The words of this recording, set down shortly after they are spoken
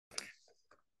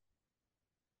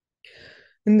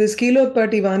In this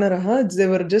Kilotpati Vanaraha, there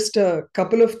were just a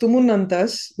couple of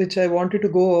Tumunantas which I wanted to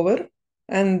go over,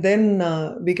 and then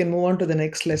we can move on to the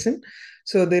next lesson.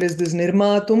 So there is this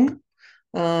Nirmatum,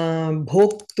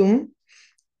 Bhoktum,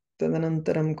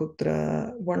 Tadanantaram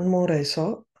Kutra. One more I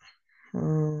saw.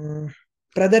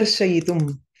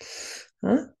 Pradarshayitum.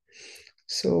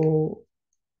 So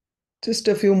just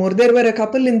a few more. There were a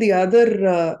couple in the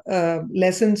other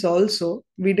lessons also.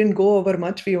 We didn't go over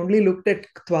much. We only looked at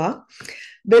Ktwa.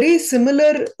 Very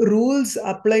similar rules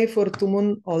apply for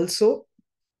Tumun also.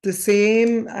 The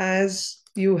same as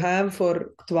you have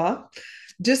for Ktwa.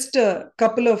 Just a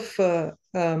couple of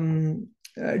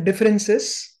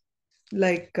differences.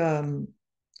 Like when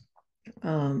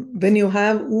you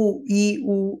have U, I,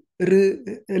 U, R,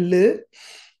 L,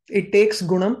 it takes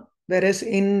Gunam. Whereas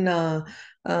in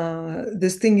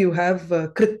this thing you have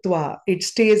Kritva, it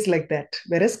stays like that.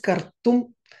 Whereas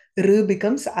Kartum, R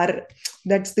becomes Ar.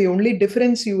 That's the only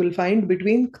difference you will find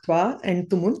between Ktva and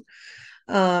Tumun.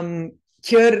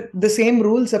 Here, the same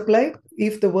rules apply.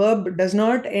 If the verb does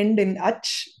not end in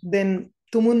ach, then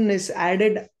Tumun is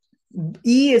added,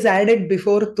 E is added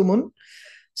before Tumun.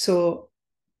 So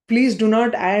please do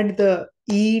not add the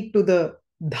E to the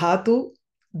dhatu.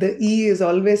 The E is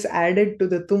always added to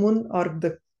the tumun or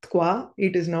the tkwa.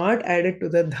 It is not added to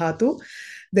the dhatu.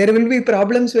 There will be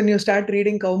problems when you start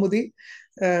reading Kaumudi.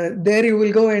 There you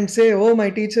will go and say, oh, my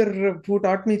teacher who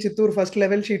taught me Chittur first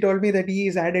level, she told me that E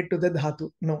is added to the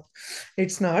dhatu. No,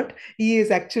 it's not. E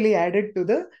is actually added to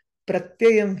the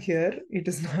pratyayam here. It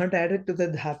is not added to the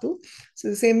dhatu. So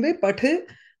the same way, pathe,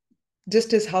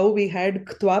 just as how we had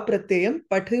ktwa pratyayam,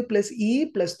 pathe plus e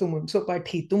plus tumun. So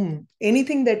pathitum.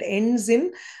 Anything that ends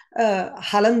in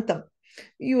halantam,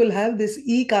 you will have this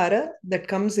e kara that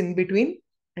comes in between,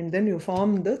 and then you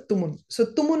form the tumun. So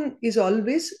tumun is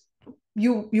always,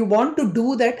 you want to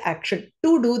do that action,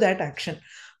 to do that action.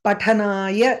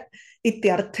 Pathanaya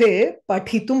ityarthe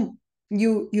pathitum.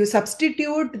 You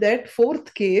substitute that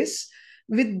fourth case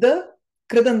with the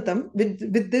kridantam,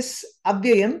 with this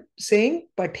avyayam saying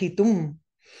pathitum.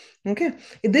 Okay,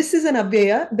 this is an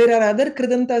avyaya. There are other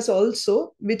kridantas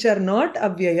also which are not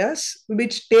avyayas,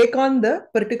 which take on the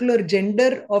particular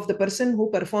gender of the person who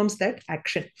performs that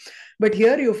action. But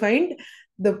here you find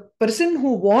the person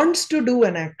who wants to do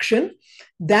an action,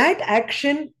 that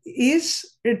action is,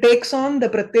 it takes on the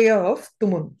pratyaya of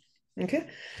tumun. Okay,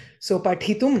 so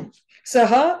pathitum.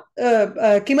 सः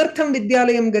किमर्थं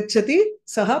विद्यालयं गच्छति,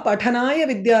 सः पठनाय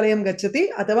विद्यालयं गच्छति,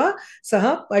 अथवा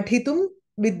सः पठितुं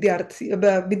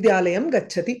विद्यालयं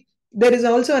गच्छति. There is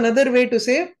also another way to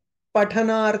say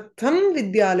पठनार्थं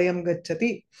विद्यालयं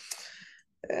गच्छति.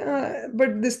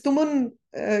 But this tumun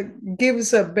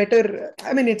gives a better,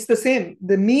 I mean, it's the same.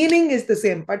 The meaning is the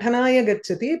same. Pathanaya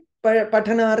gacchati,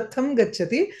 pathanartham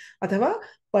gacchati, athava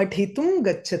pathitum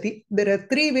gacchati. There are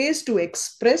three ways to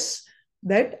express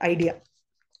that idea.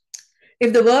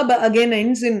 If the verb again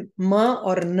ends in ma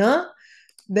or na,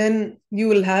 then you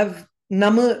will have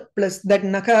nam plus that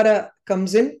nakara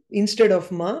comes in instead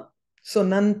of ma. So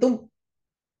nantum.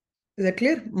 Is that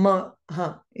clear? Ma.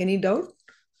 Any doubt?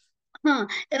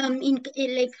 In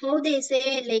like how they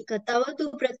say like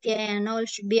tavatu pratyaya and all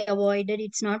should be avoided.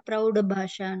 It's not proud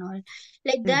bhasha and all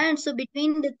like that. So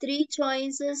between the three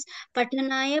choices,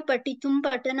 patanaya, patitum,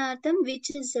 patanartham, which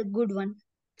is a good one?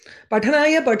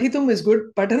 Pathanaya pathitum is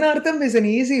good. Pathanartham is an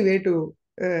easy way to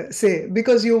say,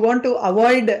 because you want to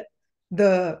avoid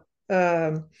the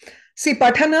see,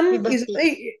 pathanam is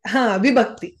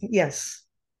vibhakti. Yes,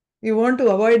 you want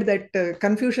to avoid that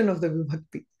confusion of the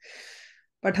vibhakti.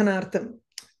 Pathanartham.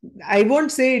 I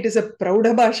won't say it is a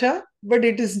praudha bhasha, but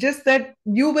it is just that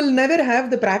you will never have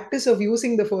the practice of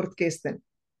using the fourth case then.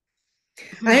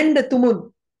 And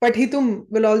tumun, pathitum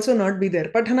will also not be there.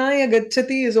 Pathanaya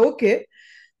gacchati is okay.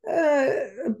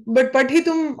 But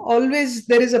pathitum, always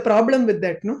there is a problem with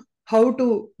that, no? How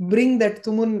to bring that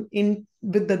tumun in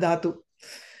with the dhatu.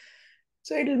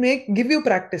 So it will give you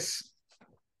practice.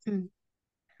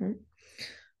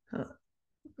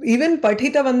 Even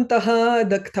pathitavantaha,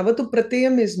 the ktavatu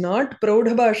pratyam is not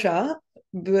praudha bhasha.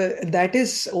 That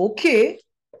is okay.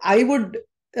 I would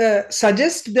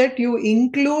suggest that you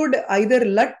include either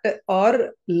lat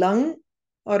or lung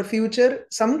or future,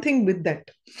 something with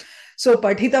that. So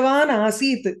pathitavan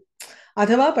asit,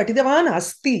 athava pathitavan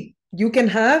asti. You can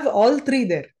have all three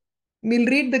there. We'll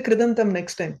read the kridantam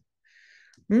next time.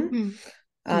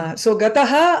 So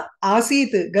gataha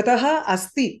asit, gataha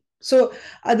asti. So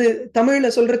அது தமிழ்ல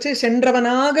சொல்றச்சே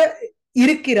சென்றவனாக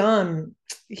இருக்கிறான்.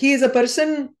 He is a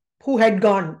person who had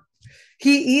gone.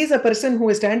 He is a person who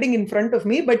is standing in front of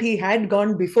me, but he had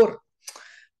gone before.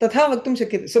 तथा वक्तुं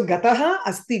शक्यते. So gataha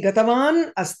asti,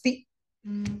 gatavan asti.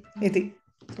 iti.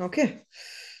 Okay.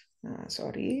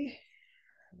 Sorry.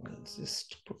 Let's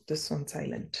just put this on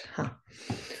silent. Huh.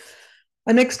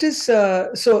 Next is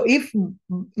so if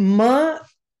ma,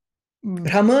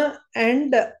 brahma,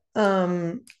 and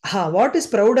what is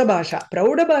Prauda Bhasha?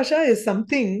 Prauda Bhasha is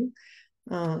something.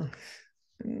 Uh,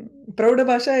 Prauda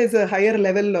Bhasha is a higher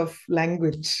level of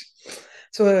language.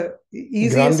 So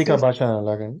easiest Grandhika is, Bhasha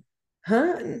alagandi.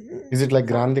 huh? Is it like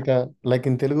Grandhika? Like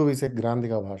in Telugu, we say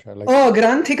Grandhika Bhasha. Like, Oh,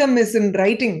 Granthikam is in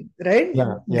writing, right?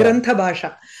 yeah, yeah. Grantha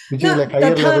Bhasha. Which is Na, like higher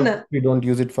level. tathana. We don't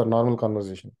use it for normal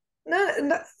conversation.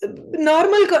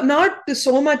 Normal, not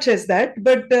so much as that,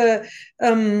 but there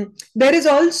is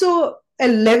also a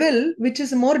level which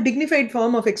is a more dignified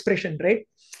form of expression, right?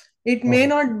 It may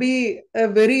not be a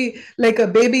very like a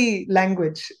baby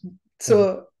language.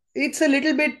 So it's a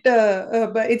little bit,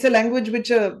 it's a language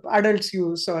which adults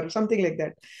use or something like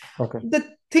that. Okay. The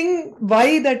thing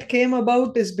why that came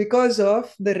about is because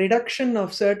of the reduction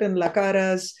of certain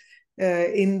lakaras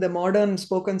in the modern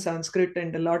spoken Sanskrit,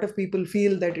 and a lot of people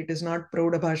feel that it is not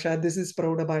Prauda Bhasha, this is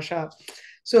Prauda Bhasha.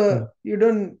 So you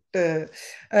don't,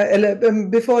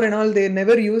 before and all, they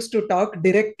never used to talk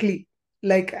directly,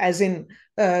 like as in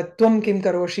Tvam Kim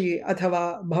Karoshi,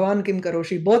 Athava Bhavan Kim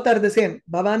Karoshi. Both are the same.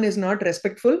 Bhavan is not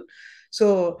respectful.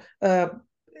 So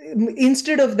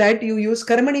instead of that, you use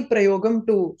Karmani Prayogam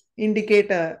to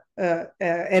indicate a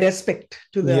respect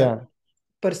to the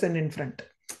person in front.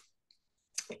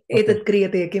 Etat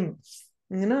kriyate kim,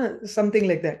 something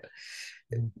like that,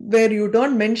 where you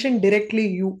don't mention directly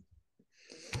you.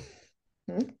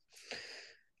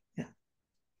 Yeah.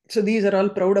 So these are all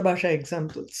Prauda Bhasha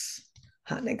examples.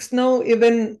 Next, now,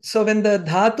 when the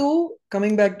dhatu,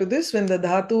 coming back to this, when the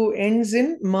dhatu ends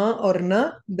in ma or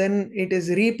na, then it is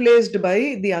replaced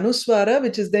by the anuswara,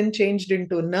 which is then changed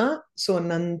into na. So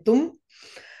nantum.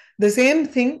 The same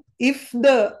thing, if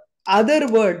the other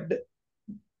word,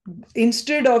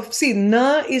 instead of, see,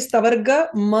 na is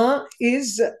tavarga, ma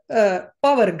is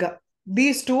pavarga.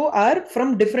 These two are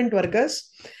from different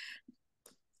vargas.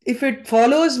 If it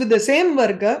follows with the same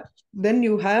varga, then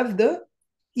you have the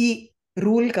e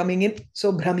rule coming in.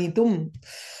 So brahmitum.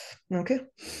 Okay.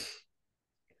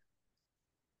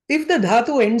 If the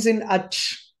dhatu ends in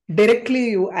ach,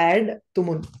 directly you add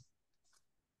tumun.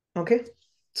 Okay.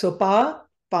 So pa,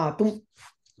 patum.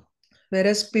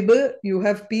 Whereas piba, you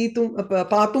have pitum,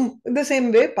 patum, the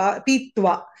same way,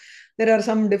 pitva. There are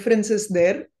some differences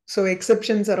there. So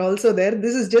exceptions are also there.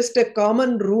 This is just a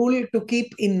common rule to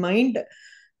keep in mind.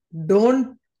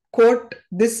 Don't quote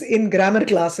this in grammar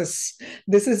classes.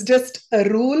 This is just a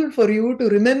rule for you to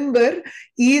remember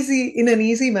in an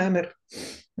easy manner.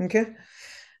 Okay.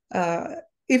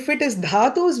 If it is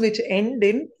dhatus which end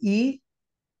in e,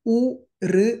 u,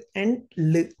 r, and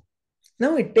l,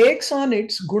 now it takes on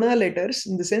its guna letters,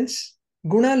 in the sense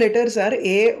guna letters are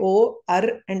a, o,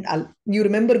 r, and al. You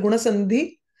remember guna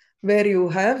sandhi, where you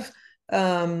have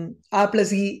a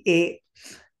plus e,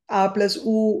 a plus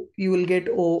u, you will get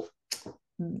o,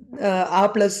 a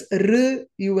plus r,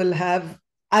 you will have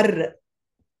ar.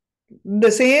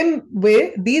 The same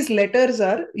way, these letters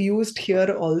are used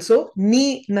here also.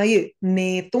 Ni, naye,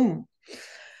 netum.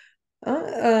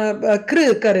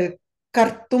 Kr, kar,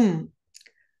 kartum.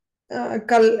 So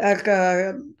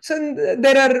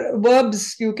there are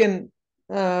verbs you can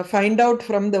find out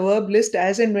from the verb list.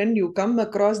 As and when you come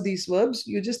across these verbs,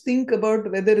 you just think about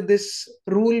whether this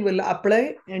rule will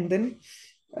apply and then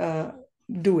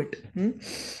do it.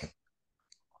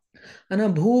 Ana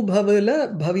bhu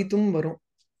bhavala bhavitum varum.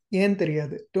 ஏன்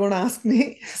தெரியாது, don't ask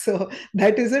me. So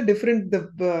that is a different,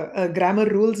 the grammar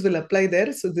rules will apply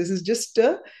there. So this is just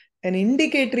an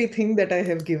indicatory thing that I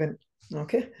have given.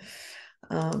 Okay.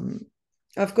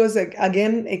 Of course,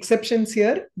 again, exceptions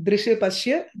here. Drishya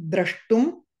pashya, drashtum.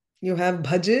 You have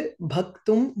bhaj,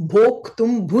 bhaktum,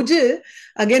 bhoktum, bhuj.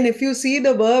 Again, if you see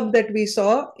the verb that we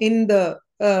saw in the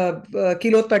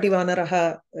kilotpati vanaraha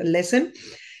lesson,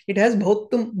 it has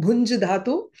bhoktum, bhunj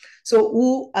dhatu. So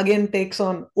u again takes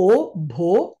on o,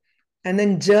 bho, and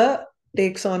then ja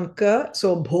takes on ka,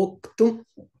 so bhoktum.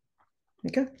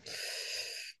 Okay.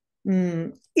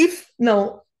 If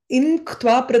now in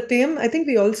ktva pratyam, I think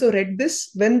we also read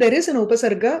this, when there is an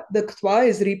upasarga, the ktva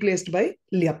is replaced by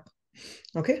lyap.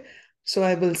 Okay. So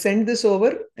I will send this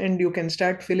over and you can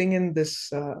start filling in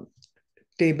this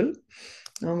table.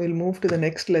 Now we'll move to the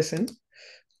next lesson.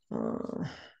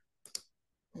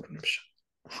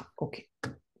 Okay.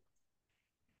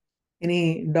 Any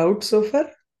doubts so far?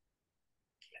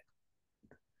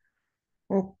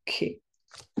 Okay.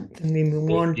 Then we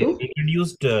move on to. We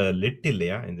introduced little,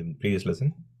 yeah, in the previous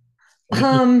lesson.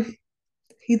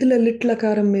 இதுல lit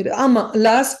லகாரம் இரு. ஆமா,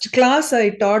 last class I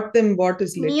taught them what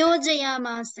is lit.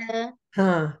 Niyojayamasa.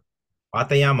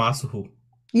 Patayamasuhu.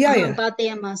 Yeah.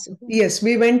 Patayamasu. Yes,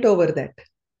 we went over that.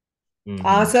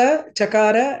 Asa,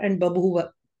 Chakara, and Babhuva.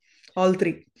 All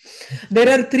three. There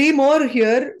are three more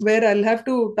here where I'll have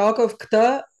to talk of Ktha,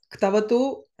 Ktavatu,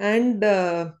 and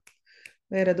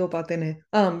where ado patene?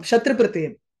 Shatra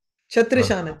Pratyam. Shatra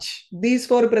Shanach. These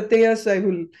four pratyas I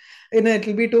will, it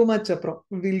will be too much.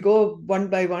 We'll go one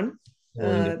by one.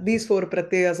 These four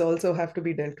pratyas also have to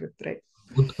be dealt with, right?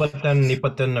 Utpatan,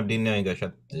 Nipatan, Abdina,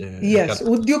 Yes,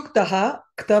 Udyuktaha,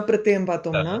 Ktha Pratyam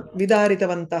patomna,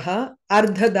 Vidaritavantaha,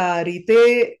 Ardhadarite,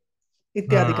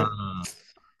 ityadikam.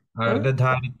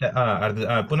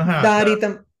 Punaha.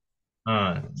 Daritam.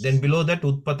 Then below that,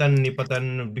 Utpatan,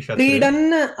 Nipatan, Bishatra. Pridan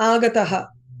Agataha.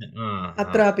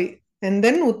 Atrapi. And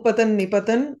then Utpatan,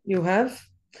 Nipatan, you have.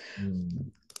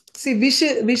 See, Vish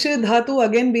Dhatu,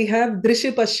 again we have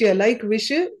Drisha Pashya, like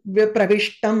Vish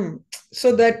Pravishtam.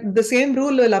 So that the same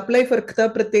rule will apply for Ktha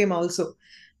Pratyam also.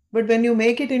 But when you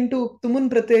make it into Tumun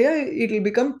Pratyaya, it will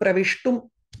become Pravishtum.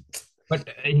 But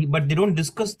they don't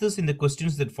discuss this in the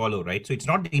questions that follow, right? So it's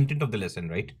not the intent of the lesson,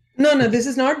 right? No, this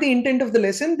is not the intent of the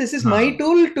lesson. This is my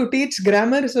tool to teach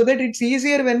grammar so that it's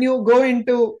easier when you go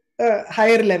into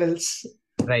higher levels.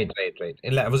 Right.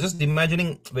 I was just imagining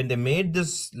when they made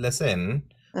this lesson,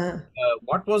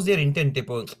 what was their intent?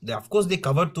 Of course, they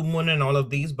cover Tumun and all of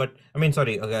these, but I mean,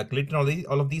 sorry, Klit and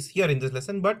all of these here in this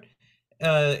lesson, but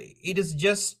it is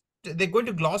just they're going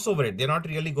to gloss over it. They're not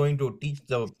really going to teach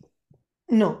the.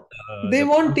 No, they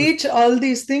won't teach all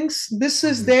these things. This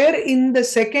is there in the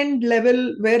second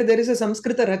level where there is a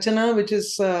Sanskrita Rachana which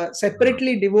is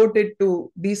separately devoted to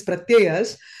these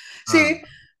pratyayas. See,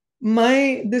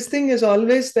 this thing is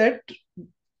always that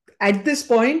at this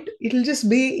point, it'll just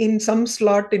be in some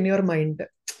slot in your mind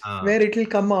where it will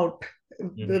come out.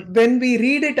 When we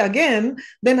read it again,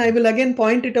 then I will again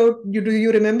point it out. Do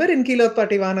you remember in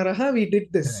Kilotpati Vanaraha, we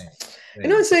did this? Right.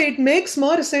 So it makes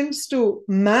more sense to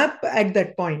map at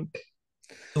that point.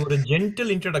 So a gentle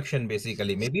introduction,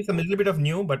 basically. Maybe some little bit of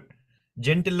new, but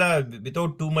gentle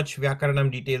without too much Vyakaranam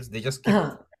details. They just keep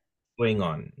going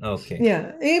on. Okay.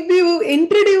 Yeah. If you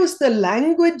introduce the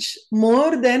language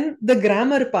more than the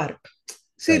grammar part.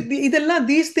 See,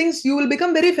 these things, you will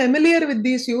become very familiar with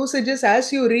these usages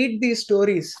as you read these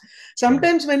stories.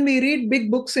 Sometimes when we read big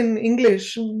books in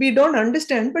English, we don't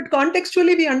understand, but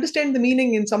contextually we understand the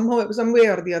meaning in some way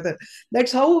or the other.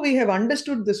 That's how we have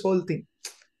understood this whole thing,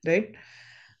 right?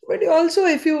 But also,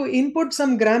 if you input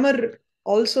some grammar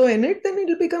also in it, then it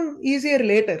will become easier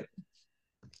later.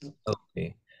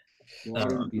 Okay.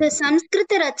 The Sanskrit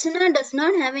Rachana does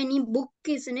not have any book,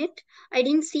 isn't it? I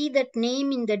didn't see that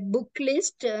name in that book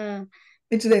list.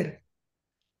 It's there.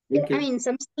 Okay. I mean,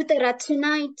 Sanskrit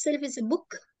Rachana itself is a book?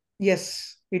 Yes,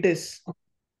 it is.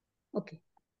 Okay.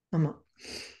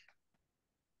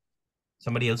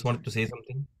 Somebody else wanted to say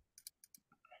something?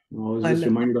 I was just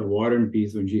reminded of War and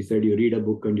Peace when she said you read a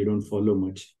book and you don't follow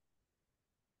much.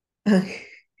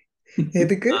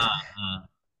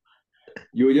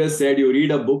 You just said you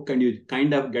read a book and you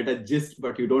kind of get a gist,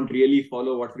 but you don't really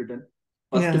follow what's written.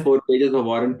 First 4 pages of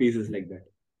War and Peace is like that.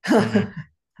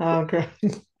 Okay.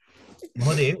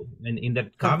 Mahoday, in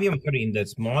that Kavyam, in that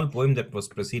small poem that was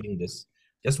preceding this,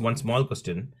 just one small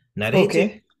question.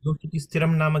 Nareche Yoshiti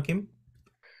Stiram Namakim?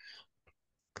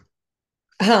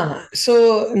 So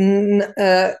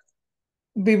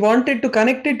we wanted to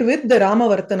connect it with the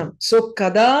Ramavartanam. So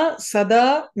Kada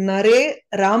Sada Nare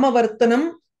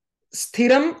Ramavartanam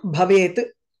Sthiram Bhavet.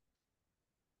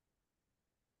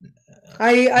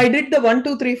 I did the 1,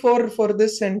 2, 3, 4 for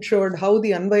this and showed how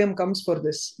the Anvayam comes for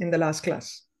this in the last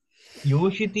class.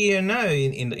 Yoshiti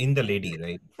in the lady,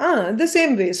 right? The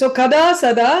same way. So Kada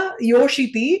Sada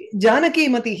Yoshiti Janaki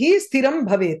Matihi Sthiram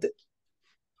Bhavet.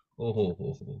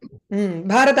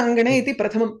 Bharatangane iti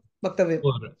Prathamam Vaktavyam.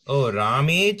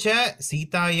 Rame cha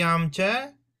Sitayam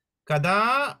cha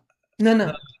Kada.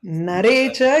 No. Nare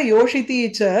cha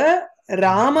Yoshiti cha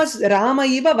Rama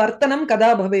iva Vartanam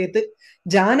Kada Bhavet.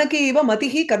 Janaki iva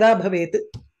Matihi Kada Bhavet.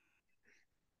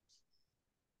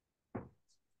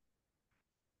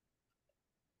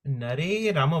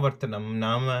 Nare Ramavartanam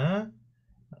Nama.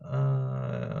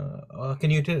 Can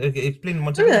you explain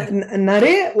once again?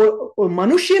 Nare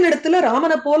மனுஷன் இடத்துல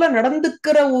ராமனை போல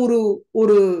நடந்துக்கிற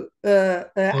ஒரு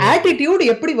attitude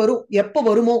எப்படி வரும், எப்ப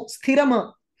வருமோ, ஸ்திரமா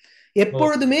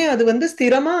எப்பொழுதுமே அது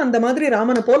ஸ்திரமா அந்த மாதிரி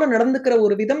ராமனை போல நடந்துக்கிற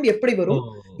ஒரு விதம் எப்படி வரும்,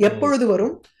 எப்பொழுது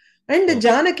வரும், அண்ட்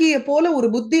ஜானகியை போல ஒரு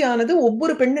புத்தியானது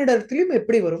ஒவ்வொரு பெண்ணிடத்திலும்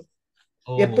எப்படி வரும்,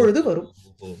 எப்பொழுது வரும்.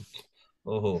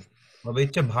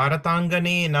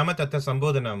 பாரதாங்கனே நாம தத்த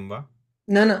சம்போதனம் வா?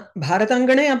 न न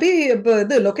भारताङ्गणे अपि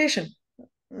लोकेशन्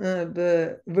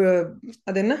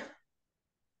अदेन्न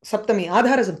सप्तमी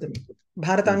आधारसप्तमी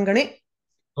भारताङ्गणे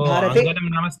भारते अङ्गनं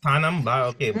नाम स्थानं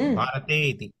ओके भारते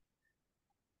इति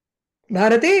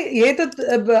भारते एतत्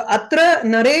अत्र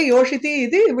नरे योषिति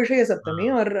इति विषयसप्तमी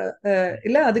और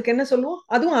இல்ல அதுக்கு என்ன சொல்லுவோம்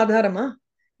அதுவும் ஆதாரமா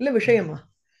இல்ல விஷயமா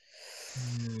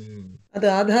அது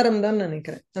ஆதாரம் தான்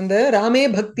நினைக்கிறேன் அந்த ராமே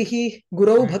பக்திஹி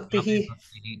குரௌ பக்திஹி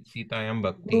சீதாயாம்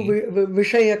பக்தி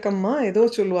விஷயக்கம்மா ஏதோ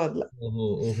சொல்லுவா அதுல ओहो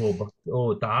ओहो ओ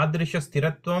तादृश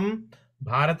स्थिरत्वं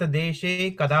भारतदेशे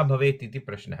कदा भवेत् इति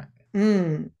प्रश्नः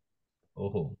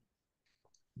ओहो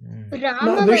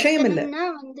ராமவர்த்தனம்னா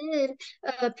வந்து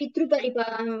பித்ரு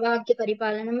வாக்கிய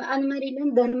பரிபாலனம் அந்த மாதிரி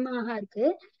எல்லாம் தர்மாக இருக்கு.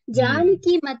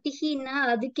 ஜானகி மத்திஹின்னா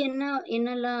அதுக்கு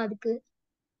என்னெல்லாம் அதுக்கு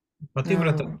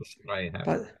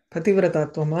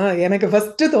பதிவிரதாத்வமா எனக்கு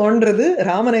ஃபர்ஸ்ட் தோன்றது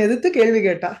ராமனை எதிர்த்து கேள்வி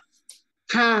கேட்டா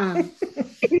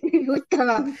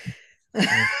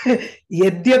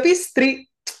எத்யபி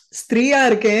ஸ்திரீயா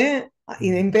இருக்கேன்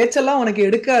என் பேச்செல்லாம் உனக்கு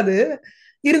எடுக்காது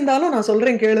இருந்தாலும் நான்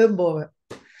சொல்றேன் கேளு போவேன்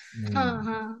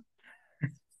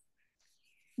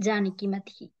Janaki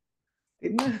மத்திஹி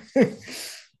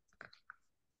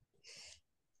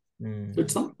At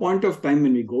some point of time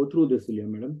when we go through this, Ilya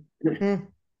madam,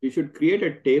 we should create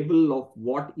a table of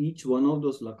what each one of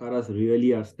those lakaras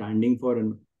really are standing for in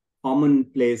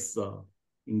commonplace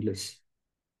English.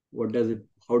 What does it?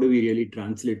 How do we really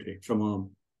translate it from a?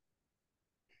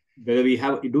 Whether we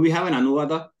have, do we have an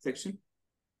Anuvada section?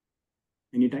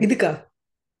 Anytime? Idika.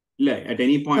 At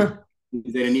any point,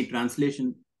 is there any translation?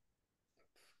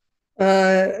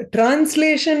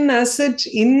 Translation as such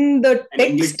in the text. An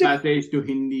English passage to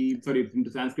Hindi, sorry,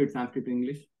 into Sanskrit, Sanskrit to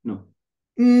English? No.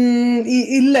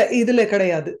 இல்ல இதுல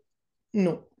கிடையாது.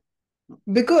 No.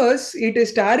 Because it is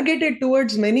targeted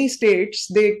towards many states,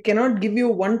 they cannot give you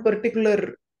one particular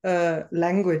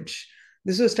language.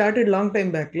 This was started long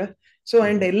time back, la. So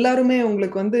and எல்லாருமே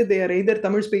உங்களுக்கு வந்து they are either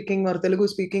Tamil speaking or Telugu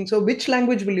speaking. So which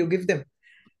language will you give them?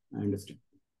 I understand.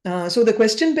 So the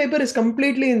question paper is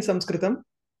completely in Sanskritam.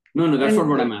 No, that's not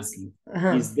what I'm asking.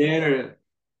 Is there,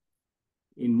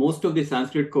 in most of the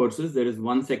Sanskrit courses, there is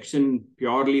one section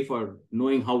purely for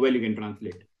knowing how well you can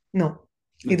translate? No.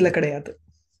 Idla kadayadu.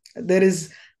 There is,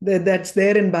 that's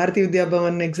there in Bharati Vidya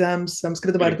Bhavan exams,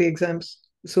 Sanskrit Bharati exams,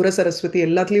 Sura Saraswati,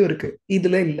 எல்லாத்துலயும் இருக்கு.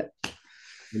 இதுல இல்ல.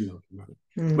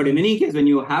 But in any case, when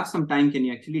you have some time, can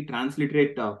you actually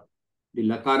transliterate the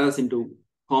lakaras into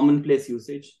commonplace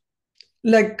usage?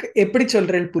 Like, எப்படி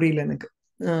சொல்றேன் புரியல எனக்கு.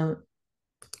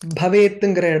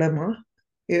 பவேத்துங்கிற இடமா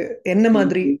என்ன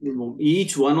மாதிரி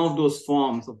each one of those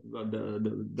forms of the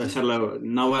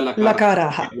lakara,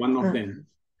 one of them,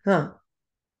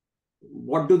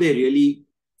 what do they really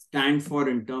stand for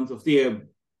in terms of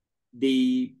the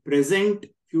present,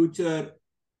 future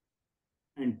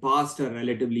and past are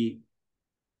relatively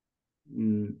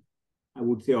I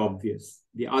would say obvious.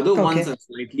 The other ones are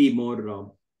slightly more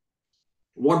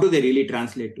what do they really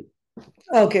translate to?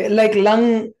 Okay, like lung,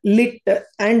 lit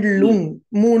and lung.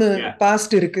 Moonu past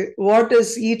irukku. What does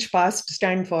each past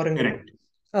stand for? Correct.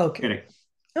 Okay. Correct.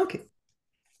 Okay.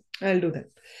 I'll do that.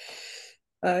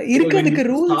 Irukadukku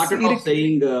rules. Started off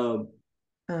saying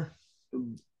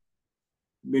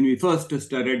when we first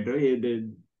started the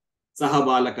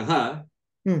Sahabalakaha,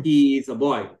 he is a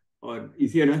boy or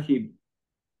is he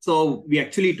so we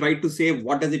actually tried to say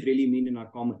what does it really mean in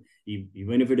our common.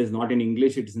 Even if it is not in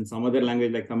English, it is in some other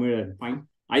language like Tamil, fine.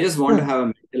 I just want to have a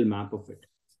mental map of it.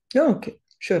 Okay,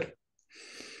 sure.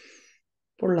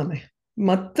 போடலாமே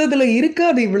மற்றதுல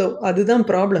இருக்காது இவ்வளோ அதுதான்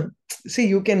problem. See,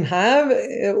 you can have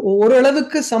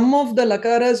ஓரளவுக்கு some of the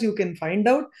lakaras you can find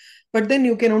out, but then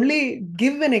you can only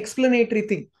give an explanatory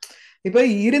thing. இப்போ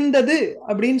இருந்தது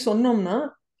அப்படின்னு சொன்னோம்னா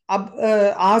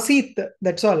ஆசீத்,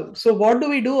 that's all. So what do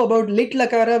we do about lit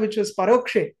lakara which was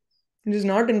parokshe? It is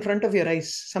not in front of your eyes,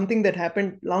 something that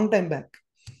happened long time back.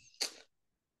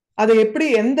 அதை எப்படி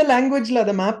எந்த லாங்குவேஜ்ல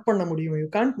அதை மேப் பண்ண முடியும்? You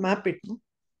can't map it. No?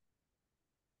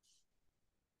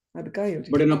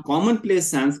 But in a commonplace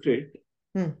Sanskrit,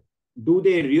 do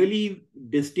they really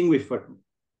distinguish?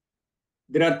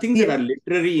 There are things that are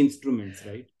literary instruments,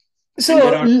 right? So and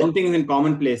there are some things in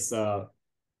commonplace,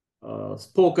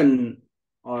 spoken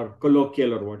or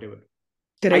colloquial or whatever.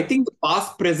 Correct. I think the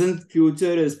past, present,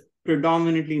 future is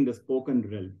predominantly in the spoken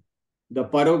realm. The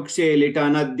parokshe,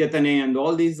 litanadhyatane, and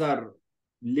all these are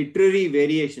literary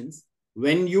variations.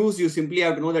 When used, you simply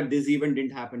have to know that this event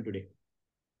didn't happen today.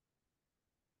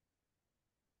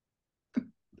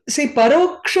 See,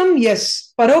 paroksham, yes.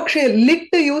 Parokshe,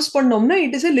 lit use pannomna,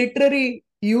 it is a literary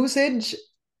usage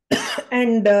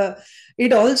And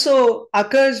it also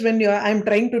occurs when I'm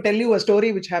trying to tell you a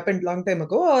story which happened long time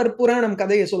ago, or Puranam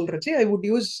Kadaya Solrachi, I would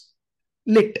use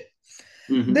lit.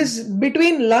 This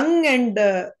between lung and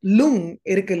lung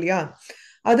irukilya.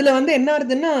 Adula வந்து என்ன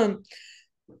ஆறுதுன்னா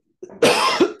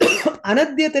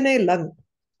அனத்யத்தனே lung.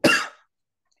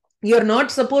 You're not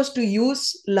supposed to use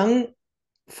lung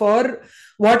for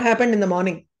what happened in the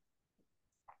morning.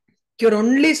 You're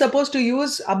only supposed to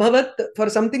use abhavat for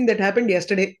something that happened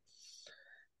yesterday.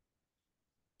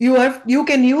 You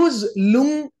can use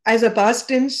lung as a past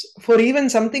tense for even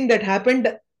something that happened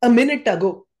a minute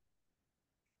ago.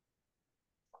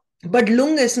 But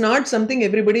lung is not something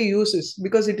everybody uses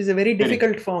because it is a very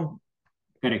difficult form.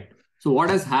 Correct. So what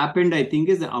has happened, I think,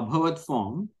 is the abhavat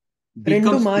form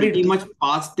becomes pretty much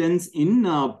past tense in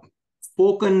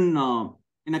spoken,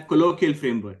 in a colloquial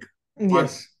framework.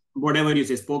 Yes. Whatever you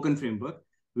say, spoken framework.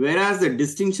 Whereas the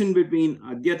distinction between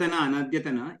adyatana and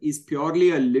anadyatana is purely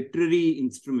a literary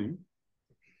instrument.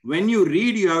 When you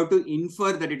read, you have to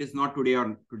infer that it is not today or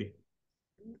today.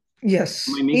 Yes.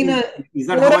 Is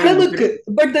that how I look at it?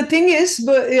 But the thing is,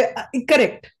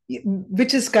 correct,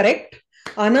 which is correct.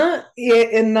 Ana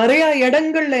nariya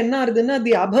edangalla enna aruduna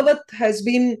the abhavat has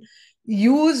been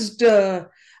used.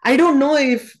 I don't know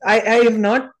if I have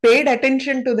not paid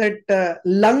attention to that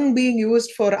lung being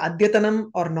used for adyatanam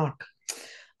or not.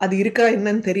 அது இருக்கா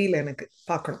என்னன்னு தெரியல எனக்கு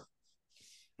பார்க்கணும்.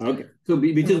 Okay, so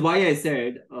which is why I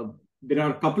said there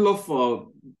are a couple of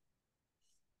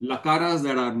lakaras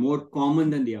that are more common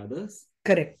than the others.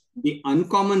 Correct. The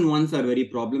uncommon ones are very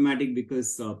problematic because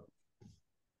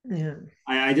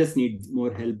I just need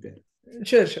more help there.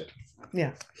 Sure.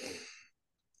 Yeah.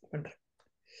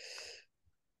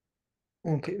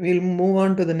 Okay, we'll move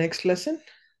on to the next lesson.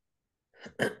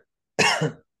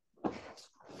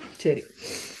 சரி,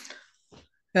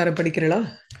 யாரை படிக்கிறீங்களா?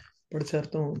 படிச்ச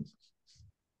அர்த்தம்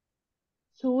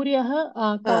सूर्यः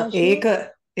आकाशे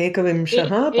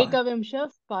एकविंशः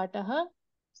पाठः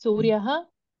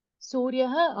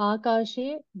सूर्यः आकाशे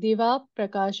दिवा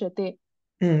प्रकाशते.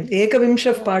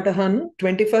 एकविंशः पाठः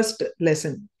 21st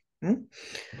lesson.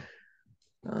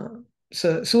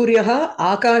 सूर्यः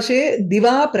आकाशे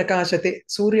दिवा प्रकाशते.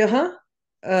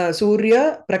 सूर्य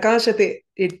प्रकाशते.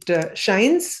 It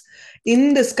shines in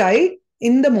the sky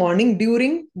in the morning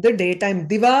during the daytime.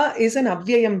 Diva is an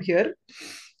avyayam here.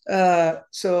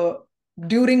 So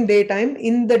during daytime,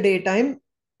 in the daytime,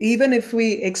 even if we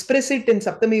express it in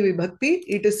Saptami Vibhakti,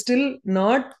 it is still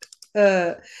not,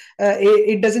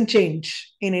 it doesn't change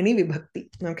in any Vibhakti.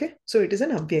 Okay, so it is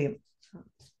an avyayam.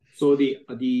 So the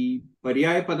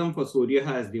Paryaya Padam for Surya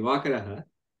as Divakaraha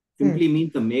simply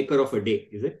means the maker of a day,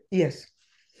 is it? Yes.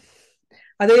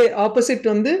 அதே opposite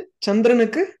வந்து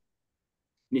சந்திரனுக்கு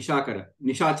நிஷாகரஹ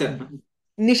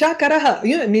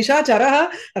நிஷாச்சரஹ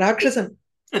ராட்சசன்.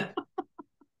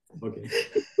 Okay.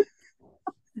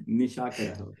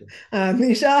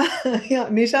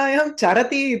 நிஷாயாம்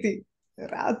சரதி இதி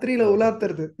ராத்திரியில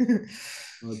உலாத்துறது.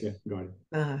 Okay, got it.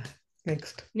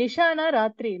 Next. Nishana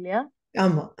ராத்திரி இல்லையா?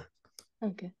 ஆமா.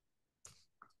 Okay.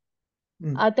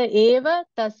 अत एव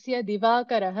तस्य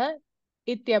दिवाकरः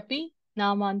इत्यपि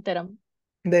नामान्तरम्.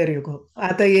 There you go.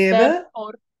 Ata eva.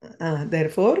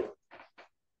 Therefore,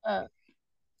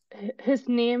 his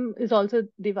name is also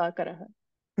Divakarah.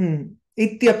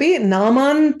 Ityapi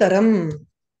namantaram.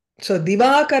 So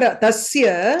Divakara,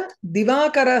 tasya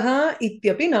Divakaraha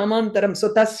ityapi namantaram. So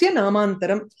tasya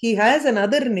namantaram. He has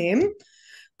another name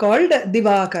called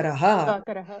Divakaraha.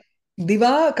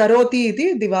 Diva karoti iti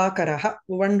Divakaraha.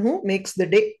 One who makes the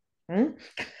day.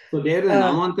 So there the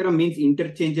namantaram means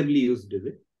interchangeably used, is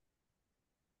it?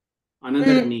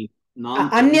 Another name.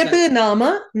 Anyat nama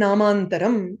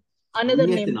namantaram. Another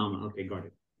name. Nama. Okay, got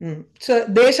it. So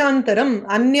deshantaram,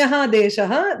 anyaha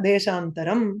deshaha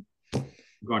deshantaram.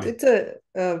 Got it. It's a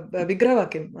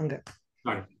vigravakyam anga.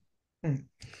 Got it.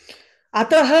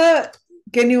 Ataha,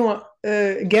 can you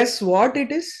guess what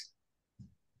it is?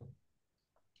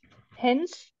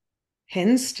 Hence,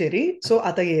 Cherry. So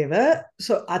atayeva.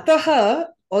 So ataha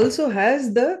also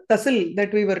has the tasil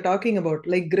that we were talking about,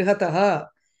 like grihataha.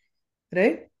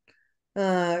 Right?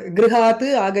 Grihat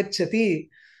agachati.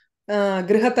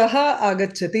 Grihataha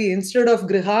agachati. Instead of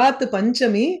grihat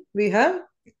panchami, we have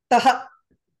taha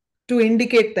to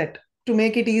indicate that, to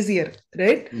make it easier.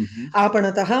 Right?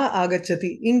 Apanataha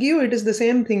agachati. In you, it is the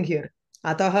same thing here.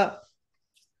 Ataha.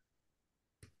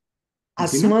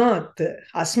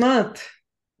 Asmat.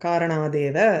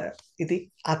 Karanadeva.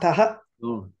 Iti. Ataha.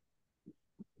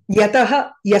 Yataha.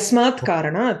 Yasmat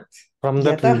karanat. From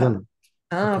that reason.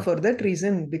 For that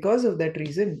reason, because of that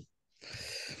reason.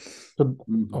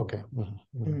 Okay.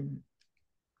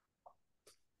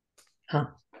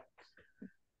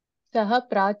 सः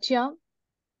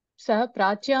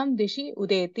प्राच्यां दिशि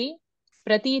उदेति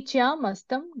प्रतीच्याम्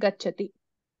अस्तं गच्छति.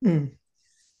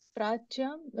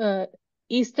 Pratyam,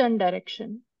 eastern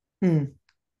direction.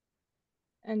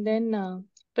 And then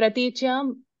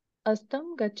Pratichyam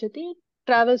Astam Gachati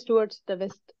travels towards the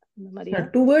west.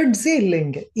 Towards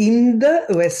in the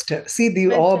west. See,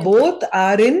 both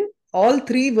are in, all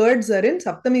three words are in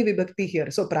Saptami Vibhakti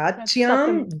here. So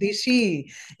Prachyam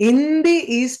Dishi, in the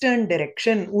eastern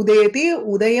direction. Udeti,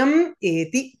 Udayam,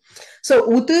 Eti. So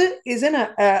Ut is an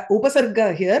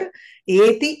Upasarga here.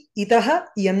 Eti, Itaha,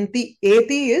 Yanti.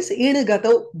 Eti is in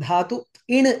Gatau, Dhatu.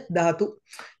 In Dhatu.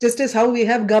 Just as how we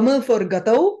have Gama for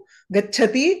Gatau,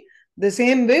 Gachati, the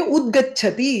same way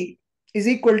Udgachati is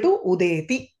equal to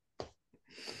Udeti.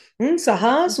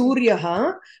 Saha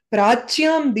Suryaha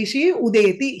Prachyam Dishi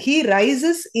Udeti. He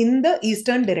rises in the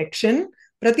eastern direction.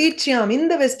 Pratichyam in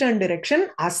the western direction.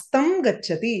 Astam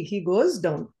Gachati. He goes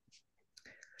down.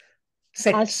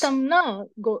 Sets. Astam na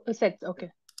sets.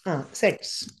 Okay.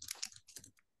 Sets.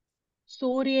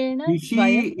 Suryena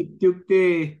Dishi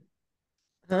ityukte.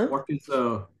 What is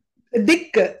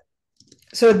Dik.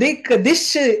 So Dik,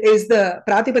 Dish is the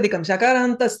Pratipadikam.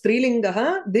 Shakaranta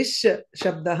Strilingaha. Dish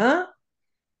Shabdaha.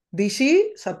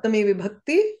 Dishi, Saptami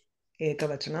Vibhakti,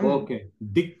 Ekavachanam. Okay.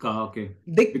 Dikka, okay.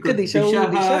 Dik,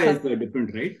 Dishaha is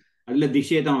different, right? Adla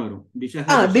Dishe thaan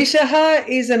varum. Dishaha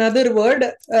is another word.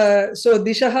 So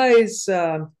Dishaha is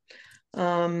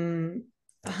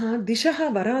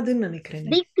Dishaha varadun nanikrene.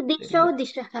 Dik, Disho,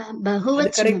 Dishaha.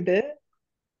 Bahuvachanam. Correct.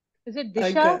 Is it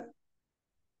Disha?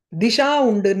 Disha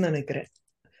undu nanikre.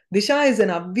 Disha is an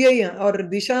avyaya or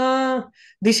Disha,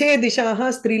 Dishe,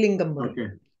 Dishaha Strilingam.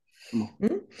 Okay.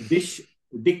 Dish,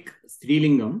 Dik,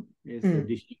 Strilingam is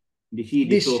Dishi. Dishi,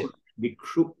 Disho,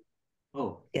 Dikshu.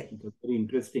 Oh, yeah. That's very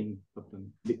interesting.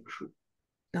 Dikshu.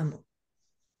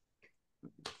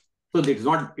 So it is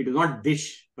not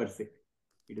Dish per se.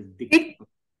 It is Dik.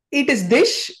 It is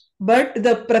Dish, but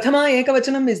the Prathama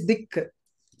Ekavachanam is Dik.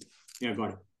 Yeah, got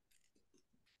it.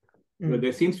 So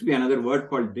there seems to be another word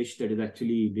called Dish that is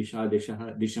actually Disha,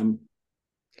 Dishaha, Disham.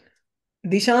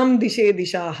 Disham, Dishe,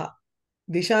 Dishaha.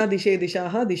 Disha, Dishe,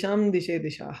 Dishaha, Disham, Dishe,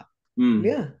 Dishaha.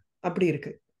 Yeah, அப்படி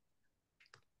இருக்கு.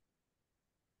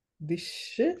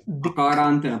 Dish,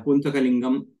 Akaranta,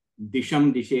 Punsakalingam,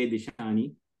 Disham, Dishe,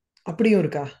 Dishani. அப்படியும்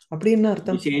இருக்கா? அப்படி என்ன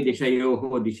அர்த்தம்? Dishe, Dishayoho,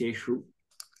 Disheshu.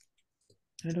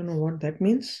 I don't know what that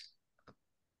means.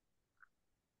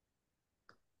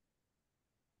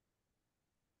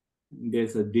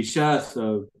 There's a Disha's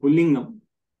Pullingam,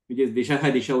 which is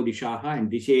Dishaha, Dishau, Dishaha, and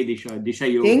Dishe,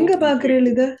 Dishayoho. எங்க பார்க்கிறீங்க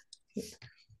இத?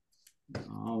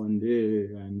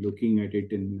 I'm looking at it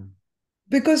in...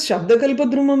 Because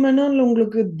Shabdakalpadrumam enal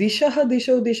உங்களுக்கு Dishaha,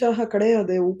 Dishau, Dishaha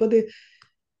கிடையாது. உபதே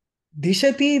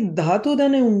Dishati dhatu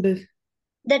தானே உண்டு.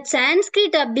 That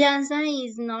Sanskrit abhyasa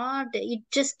is not, it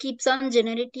just keeps on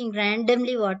generating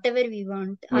randomly whatever we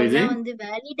want. Adha வந்து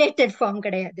validated form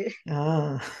கிடையாது.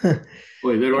 Oh,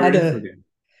 is that what it is?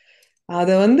 அத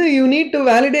வந்து you need to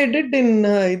validate it in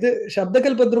இது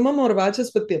Shabdakalpadrumam or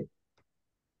Vachaspathyam.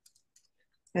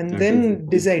 And then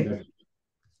decide.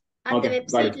 அந்த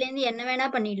வெப்சைட்ல இருந்து என்ன வேணா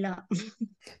பண்ணிடலாம்.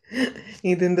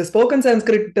 இது இந்த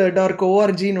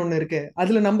spokensanskrit.org ன்னு ஒன்னு இருக்கு.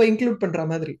 அதுல நம்ம இன்க்ளூட் பண்ற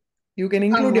மாதிரி. You can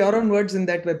include your own words in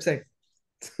that website.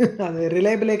 அது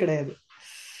ரிலையபிளே கிடையாது.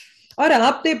 or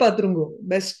aapte பாத்துருங்க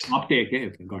best. Aapte, okay,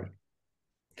 got it.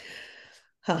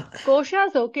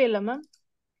 Koshas okay இல்ல மேம்?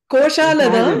 கோஷால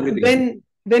தான்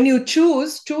when you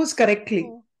choose correctly.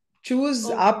 Choose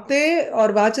Aapte or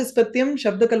Vachaspathyam,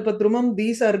 Shabdakalpadrumam.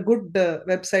 These are good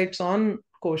websites on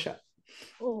Kosha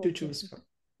to choose from.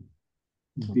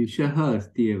 Dishaha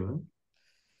asti eva.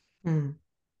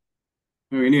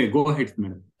 Anyway, go ahead,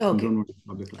 madam. Okay. Don't want to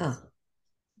stop the class.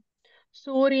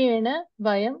 Suryena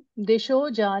vayam disho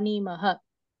janimaha.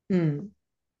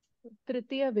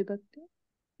 Tritiya vibhakti.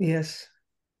 Yes.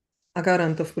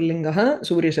 Akaranta pullingaha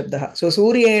Surya Shabdaha. So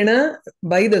Suryena,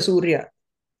 by the Surya.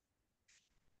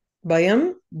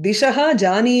 Vayam dishaha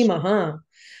janimaha.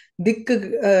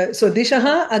 So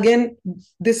Dishaha, again,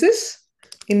 this is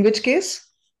in which case?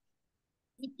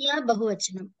 Dvitiya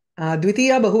bahuvachanam.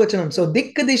 Dvitiya bahuvachanam. So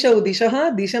Dik Dishau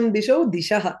Dishaha, Disham Dishau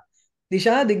Dishaha.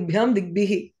 Disha Digbhyam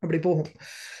Digbihi. Apdi pohum.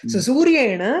 So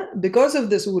Suryena, because of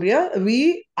the Surya,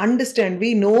 we understand,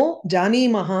 we know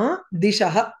Janimaha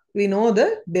Dishaha. We know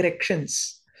the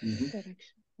directions.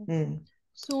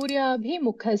 Suryabhi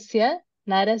mukhasya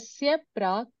narasya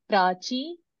prachi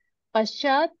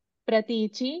pashat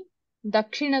Pratichi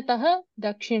Dakshinatah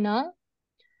Dakshina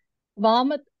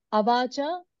Vamat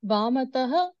Avacha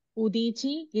Vamatah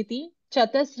Udichi iti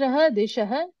Chatasraha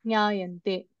Dishaha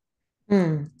Nyayante.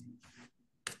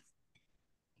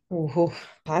 ஓஹோ,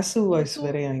 passive voice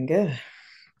வேறையா இங்க?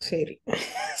 சரி.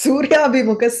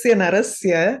 சூர்யாபிமுகஸ்ய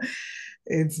நரஸ்ய.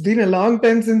 It's been a long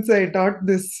time since I taught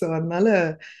this. அதனால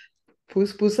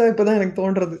புதுசா இப்பதான் எனக்கு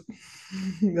தோன்றது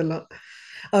இதெல்லாம்.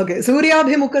 Okay,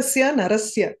 சூர்யாபிமுகஸ்ய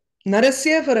நரஸ்ய.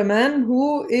 நரஸ்ய for a man who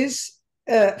is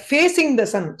facing the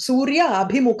sun. Surya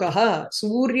abhimukaha.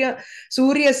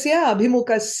 Suryasya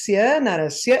abhimukasya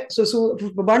narasya. So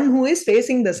one who is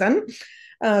facing the sun.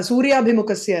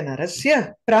 Suryabhimukasya narasya.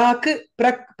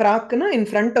 Prakna in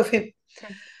front of him.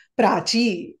 Prachi,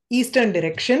 eastern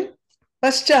direction.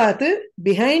 Paschat,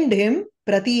 behind him.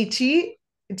 Pratichi,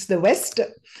 it's the west.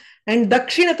 And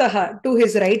dakshinataha, to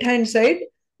his right hand side.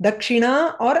 Dakshina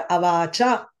or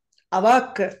avacha.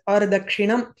 Avak or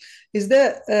dakshinam is the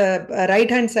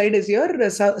right hand side is your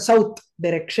south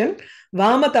direction.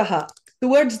 Vamataha,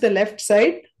 towards the left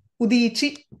side. Udichi,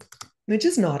 which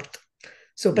is north.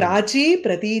 So prachi,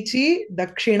 pratichi,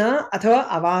 dakshina athava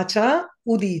avacha,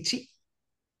 udichi.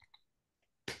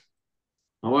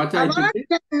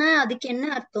 அவாச்சான்னா அதுக்கு என்ன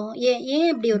அர்த்தம்? ஏன்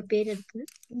இப்படி ஒரு பேர் இருக்கு?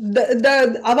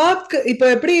 அவாக் இப்ப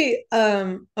எப்படி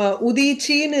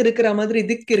உதீச்சின்னு இருக்கிற மாதிரி,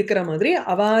 திக் இருக்கிற மாதிரி,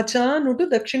 அவாச்சான்னு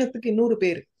தட்சிணத்துக்கு இன்னொரு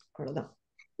பேரு. அவ்வளவுதான்.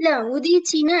 இல்ல,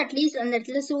 உதீச்சின்னா அட்லீஸ்ட் அந்த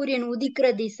இடத்துல சூரியன்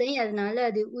உதிக்கிற திசை, அதனால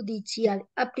அது உதீச்சி,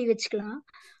 அப்படி வச்சுக்கலாம்.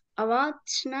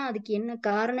 அவாச்னா அதுக்கு என்ன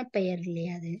காரண பெயர்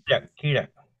இல்லையா? அது கீழே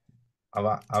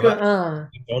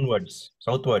downwards,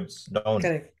 southwards, down.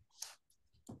 Correct.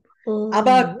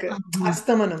 அவாக்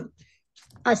அஸ்தமனம்.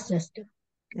 அஸ்து.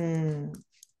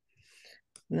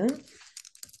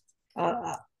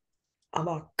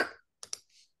 அவாக்.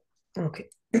 ஓகே.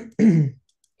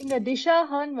 இங்க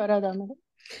திஷாஹான் வராதா மேடம்?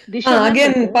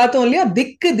 Again பார்த்தோம் இல்லையா,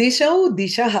 திக்கு திஷௌ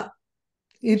திஷஹ.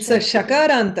 It's a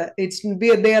shakaranta.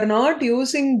 They are not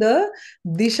using the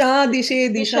disha, dishe,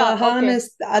 dishaha.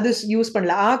 Others use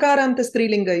பண்ணல. ஆகாராந்த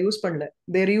ஸ்திரீலிங்க யூஸ் பண்ணல.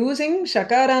 They are using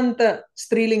shakaranta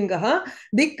ஸ்திரீலிங்கஹ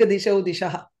திக் திஷௌ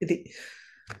திஷஹ இது.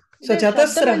 So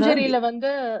சப்தமஞ்சரியில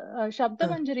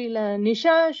சப்தமஞ்சரியில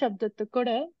நிஷா சப்தத்துக்கு கூட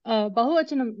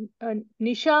பகுவச்சனம்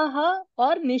நிஷாஹா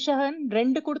ஆர் நிஷஹன்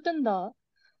ரெண்டு கொடுத்திருந்தா.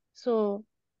 சோ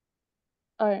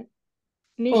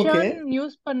நிஷான்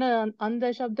யூஸ் பண்ண அந்த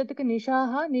சப்தத்துக்கு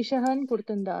நிஷாஹா நிஷஹன்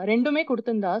கொடுத்திருந்தா, ரெண்டுமே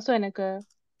கொடுத்திருந்தா. சோ எனக்கு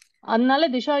அதனால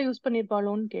திஷா யூஸ்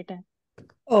பண்ணிருப்பாளோன்னு கேட்டேன்.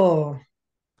 ஓ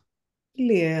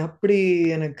இல்லையே, அப்படி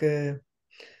எனக்கு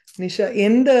நிஷா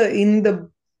இந்த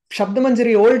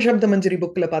சப்தமஞ்சரி ஓல்ட் சப்தமஞ்சரி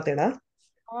புக்ல பாத்தேடா.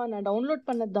 நான் download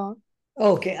பண்ணதுதான்.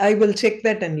 Okay, I will check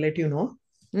that and let you know.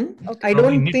 I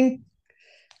don't think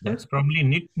that's probably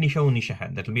nit nisha nishaha.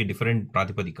 That will be a different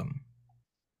pratipadikam.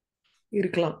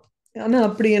 இருக்கலாம். ஆனா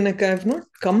அப்படி எனக்கு I have not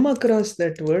come across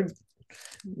that word.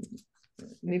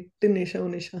 நிட்டு Nisha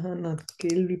Nisha நான்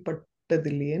கேள்விப்பட்டது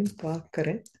இல்லையேன்னு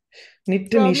பார்க்கிறேன்.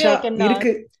 நிட்டு நிஷா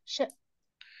இருக்கு.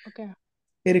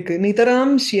 இருக்கு.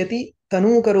 நிதராம் ஷ்யதி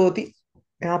தனு கரோதி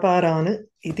வியாபாரான்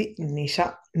இது Nisha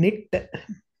knit.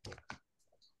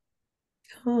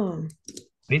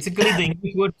 Basically the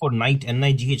English word for night,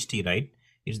 night, right?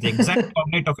 It's the exact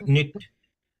cognate of knit.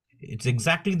 It's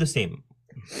exactly the same.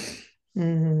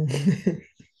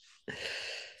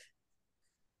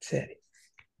 சரி.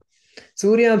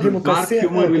 சூர்யாபிமுகஸ்ய dark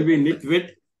humor will be nitwit.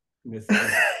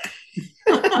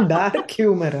 Dark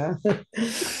humor.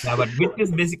 Yeah, but wit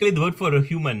is basically the word for a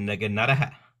human, like a naraha.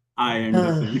 I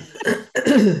understand.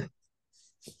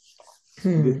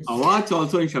 Avach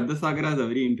also in Shabdasagara is a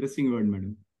very interesting word,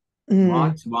 madam.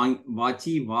 Vach,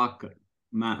 vachi, vak,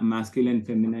 masculine,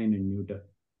 feminine and neuter.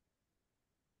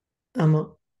 ஆமா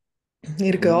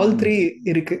இருக்கு. all three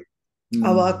இருக்கு.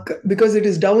 Avak, because it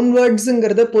is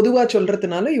downwardsங்கிறத பொதுவா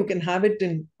சொல்றதுனால you can have it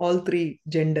in all three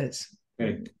genders.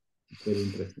 Correct. Very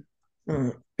interesting.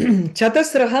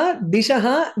 Chatasraha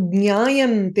dishaha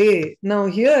jnayante. Now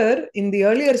here in the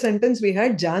earlier sentence we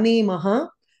had janimaha.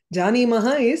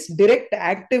 Janimaha is direct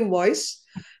active voice.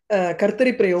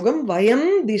 Kartari prayogam. Vayam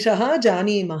dishaha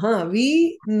janimaha. We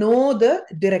know the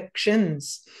directions.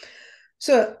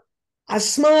 So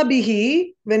asmabihi,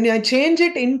 when I change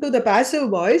it into the passive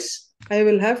voice, I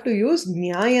will have to use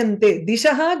jnayante.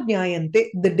 Dishaha jnayante.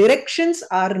 The directions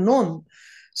are known.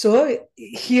 So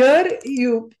here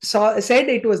you said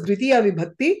it was dvitiya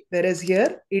vibhakti, whereas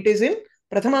here it is in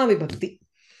prathama vibhakti.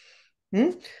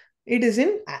 It is in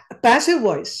passive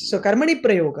voice. So karmani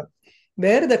prayoga,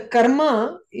 where the karma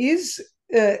is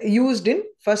used in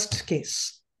first case.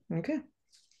 Okay.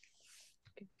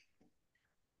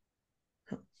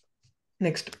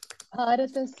 Next.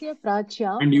 Bharatasya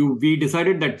prachya. And we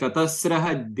decided that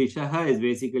chatasraha dishaha is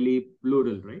basically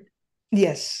plural, right?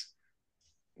 Yes.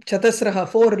 Chatasraha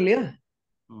 4 இல்லையா?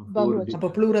 பகுவச்சனம். அப்ப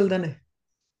plural தானே.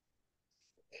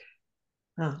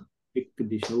 திக்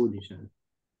திஷௌ Disha.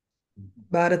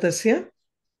 Bharatasya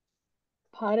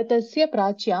भारतस्य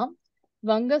प्राच्यां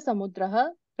वङ्गसमुद्रः,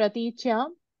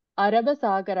 प्रतीच्याम्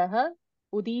अरबसागरः,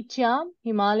 उदीच्यां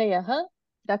हिमालयः,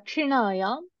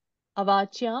 दक्षिणायाम्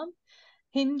अवाच्यां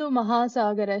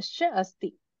हिन्दुमहासागरश्च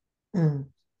अस्ति.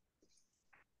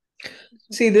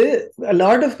 See, a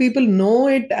lot of people know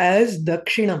it as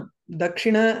Dakshinam.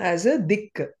 Dakshina as a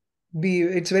dik.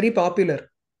 It's very popular.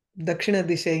 Dakshina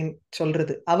Dishain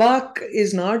solradhu. Avak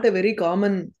is not a very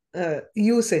common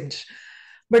usage.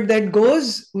 But that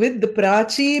goes with the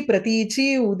Prachi,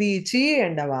 Pratichi, Udichi,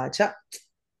 and Avacha.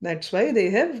 That's why they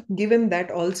have given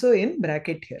that also in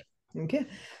bracket here. Okay.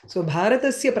 So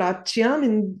Bharatasya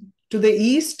Prachyam to the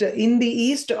east, in the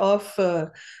east of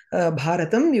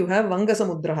Bharatam, you have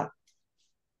Vangasamudraha.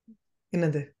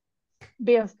 என்னது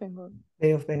Bay of Bengal.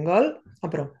 Bay of Bengal.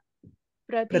 அப்புறம்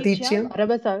Prateetyam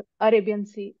Arabian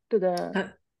Sea to the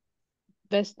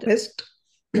west.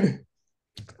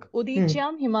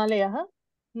 Udityam Himalayah,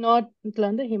 northல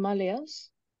இருந்து Himalayas.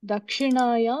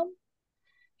 Dakshinayam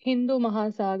Hindu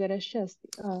Mahasagarasya asti.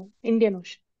 Indian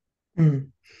Ocean.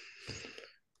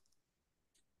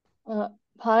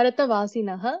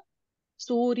 भारतवासिनः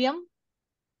सूर्यं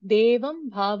देवं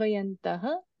भावयन्तः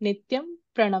नित्यं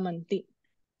प्रणमन्ति.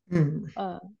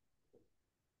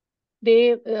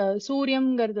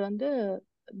 சூரியம்ங்கிறது வந்து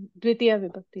द्वितीय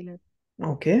விபக்தியில.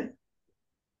 Okay.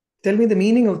 Tell me the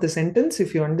meaning of the sentence if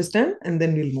you understand, and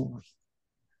then we'll move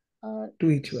on to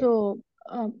each word. So,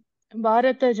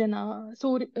 Bharat ಜನ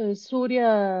ಸೂರ್ಯ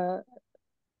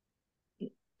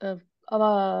ಅವ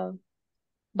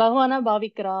ಭಗವಾನ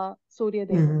ಭಾವಿಕ್ರಾ ಸೂರ್ಯ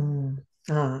ದೇವ.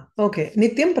 Okay.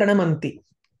 Nityam pranamanti.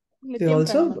 Nityam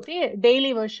pranamanti.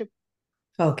 Daily worship.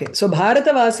 Okay. So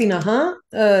Bharatavasinaha,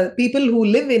 people who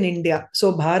live in India. So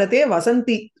Bharate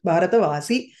Vasanti,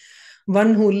 Bharatavasi.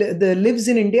 One who lives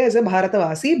in India is a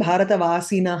Bharatavasi.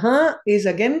 Bharatavasinaha is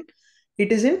again,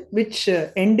 it is in which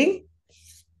ending?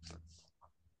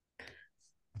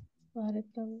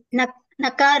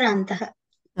 Nakarantaha.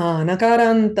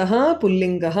 Nakarantaha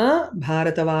pullingaha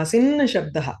Bharatavasin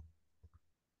shabdaha.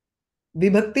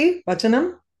 Vibhakti vachanam?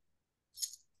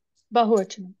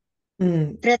 Bahuvachanam.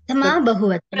 Prathama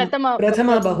bahuvachanam.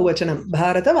 Prathama bahuvachanam.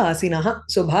 Bharatavasinaha.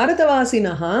 So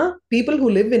Bharatavasinaha, people who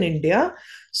live in India,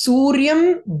 Suryam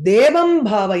Devam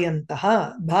Bhavayantaha.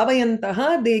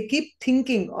 Bhavayantaha, they keep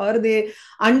thinking or they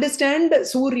understand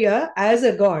Surya as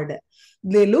a god.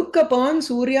 They look upon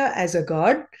Surya as a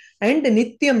god and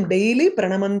Nityam daily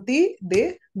Pranamanti,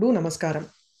 they do Namaskaram.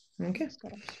 Okay.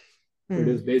 It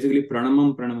is basically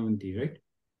Pranamanti, right?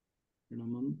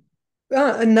 Pranamam.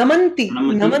 Namanti.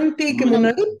 Namanti ki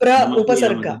munadi pra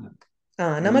upasarga.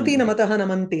 Namati namataha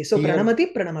namanti. So pranamati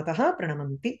pranamataha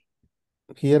pranamanti.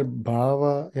 Here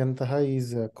bhava yantaha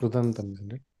is krudantam,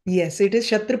 isn't it? Yes, it is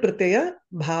shatru pratyaya.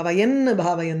 Bhavayan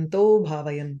bhavayanto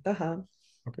bhavayantaha.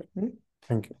 Okay.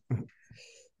 Thank you.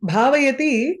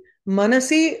 Bhavayati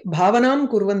manasi bhavanam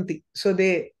kurvanti. So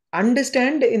they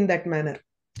understand in that manner.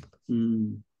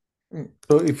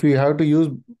 So if we have to use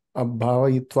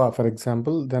bhavayitva, for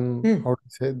example, then how to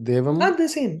say devam? Not the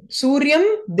same. Suryam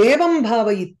devam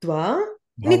bhavayitva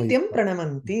nityam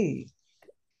pranamanti.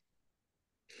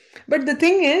 But the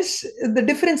thing is, the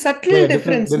difference, subtle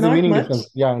difference, there's not a meaning much.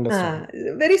 difference. Yeah, I understand.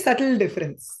 Very subtle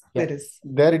difference. Yeah. There is.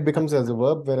 There it becomes as a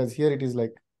verb, whereas here it is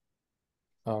like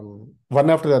one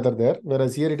after the other there.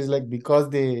 Whereas here it is like because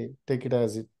they take it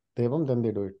as devam, then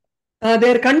they do it.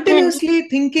 They're continuously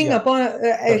thinking upon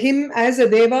him as a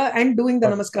deva and doing the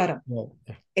namaskaram.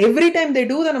 Yeah. Every time they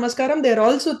do the namaskaram, they're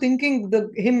also thinking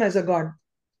him as a god.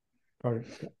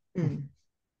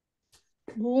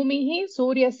 Bhumihi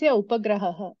suryasya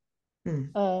upagrahah.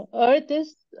 Earth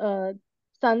is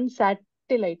sun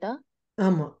satellite.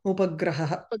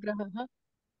 Upagrahah.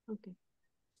 Okay.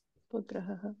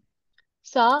 Upagrahah.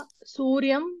 Sa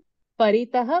suryam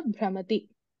paritah bhramati.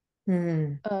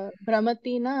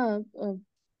 Bhramati na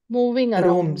moving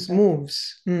around.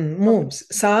 Moves.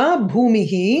 Sa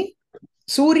bhumihi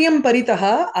suryam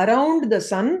paritaha, around the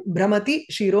sun, bhramati,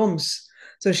 she roams.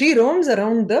 So she roams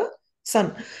around the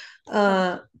sun.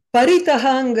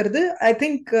 Paritaha angardu, I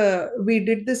think we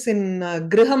did this in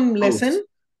griham lesson.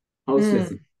 House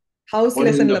lesson. House what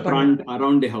lesson is in the front,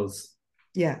 around the house.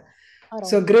 Yeah.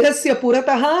 So grihasya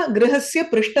purataha, grihasya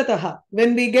prishtataha.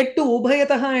 When we get to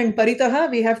ubhayataha and paritaha,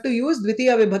 we have to use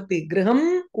dvitiya vibhakti.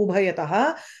 Griham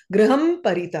ubhayataha, griham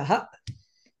paritaha.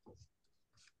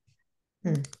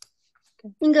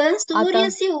 இங்க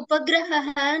சூரியஸ்ய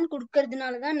உபகிரகன்னு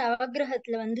கொடுக்கறதுனாலதான்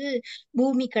நவகிரகத்துல வந்து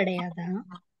பூமி கிடையாதா?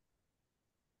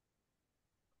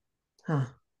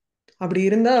 அப்படி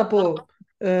இருந்தா அப்போ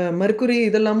Mercury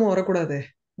இதெல்லாமும் வரக்கூடாது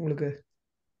உங்களுக்கு.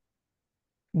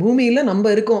 பூமியில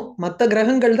நம்ம இருக்கோம், மத்த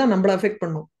கிரகங்கள் தான் நம்மள அஃபெக்ட்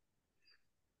பண்ணும்.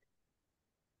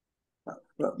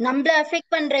 நம்மள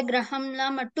அஃபெக்ட் பண்ற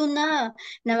கிரகம்லாம் மட்டும்தான்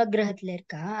நவகிரகத்துல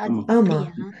இருக்கா? அது ஆமா.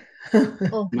 அப்படியா?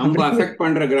 ஓ நம்ம அஃபெக்ட்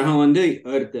பண்ற கிரகம் வந்து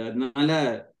எர்த், அதனால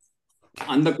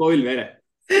அந்த கோவில் வேற.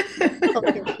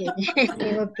 Okay okay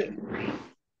okay.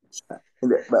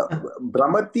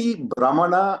 பிரமதி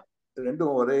பிரமணா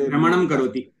ரெண்டும் ஒரே பிரமணம்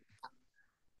கரோதி.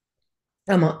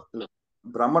 ஆமா.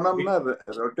 பிரமணம்னா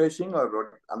ரொட்டேஷன்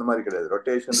அந்த மாதிரி கிடையாது.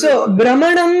 Rotation. So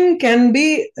பிரமணம் can be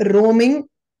roaming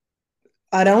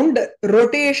around,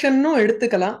 ரொட்டேஷன்னும்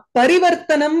எடுத்துக்கலாம்.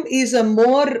 பரிவர்த்தனம் is a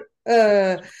more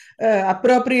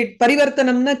appropriate.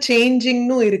 பரிவர்த்தனம்னா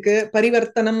சேஞ்சிங்னு இருக்கு,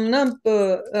 பரிவர்த்தனம்னா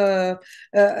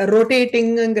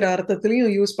ரொட்டேட்டிங்ங்கிற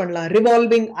அர்த்தத்திலையும் யூஸ் பண்ணலாம்.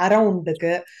 Revolving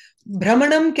அரவுண்டுக்கு.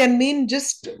 பிரமணம் can mean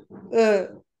just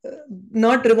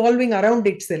not revolving around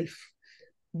itself.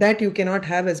 That you cannot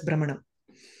have as brahmanam.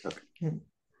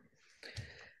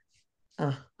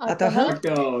 But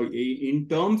in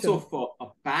terms of a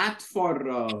path for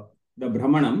the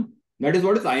brahmanam, that is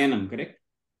what is ayanam, correct?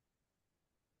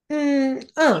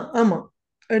 ஆமா,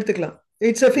 எடுத்துக்கலாம்.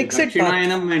 It's a fixed path.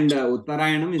 Dakshinayanam and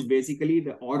Uttarayanam is basically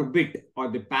the orbit or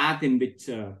the path in which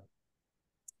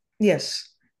yes,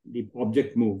 the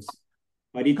object moves.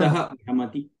 Paritaha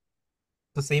bhramati.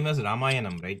 The same as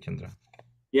Ramayanam, right, Chandra?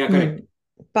 Yeah, correct.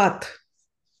 Path.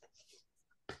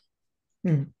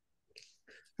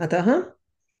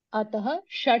 अतः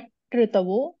षट्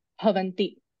ऋतवो भवन्ति.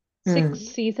 6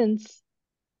 seasons.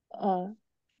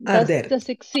 Does the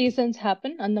 6 seasons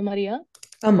happen? அந்த மாதிரியா?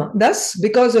 ஆமா. Thus,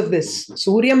 because of this,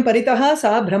 Suryam paritah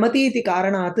sa bhramati iti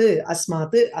karanat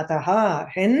asmat atah.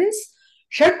 Hence,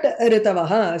 षट्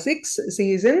ऋतवः, 6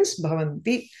 seasons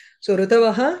bhavanti. So,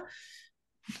 ऋतवः,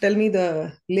 tell me the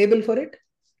label for it.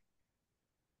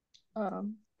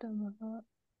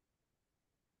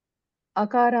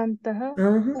 अकारान्तः.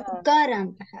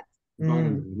 उकारान्तः.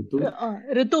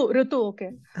 Ritu okay.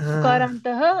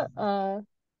 उकारान्तः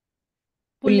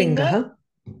पुल्लिङ्गः,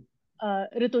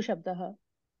 ऋतु शब्दः.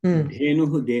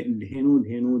 धेनुः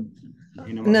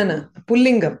न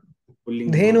पुल्लिङ्गं.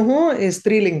 धेनुः is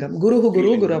स्त्रीलिङ्गं. गुरुः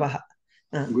गुरु गुरवः.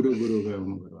 Guru.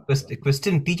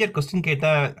 Question, teacher question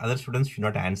kehta, other students should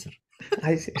not answer.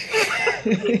 I see.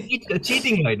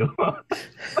 Cheating, I know.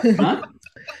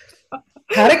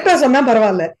 கரெக்டா சொன்னா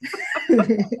பரவாயில்ல,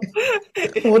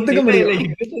 ஒத்துக்க முடியும்.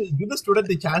 Give the student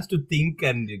the chance to think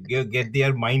and get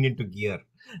their mind into gear.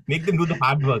 Make them do the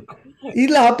hard work.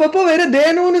 இல்ல, அப்பப்போ வேற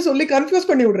தேனுன்னு சொல்லி confuse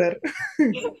பண்ணி விடுறாரு.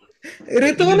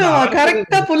 ரித்துன்னு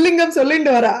கரெக்டா புல்லிங்கம்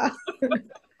சொல்லிட்டு வரா.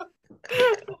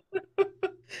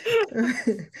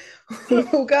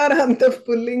 உகாராந்த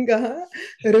புல்லிங்க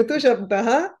ऋतु शब्दः.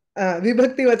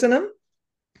 विभक्ति वचनं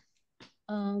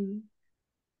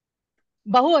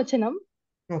बहुवचनं.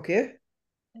 ओके.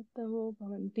 ऋतवो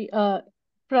भवन्ति.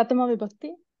 प्रथमा विभक्ति.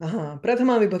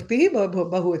 प्रथमा विभक्ति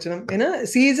बहुवचनं. you know,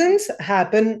 seasons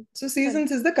happen. So seasons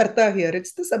is the karta here.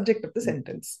 It's the subject of the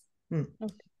sentence.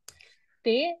 Okay.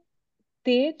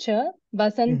 ते च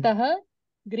वसन्तः,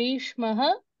 ग्रीष्मः,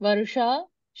 वर्षा,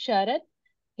 Sharat,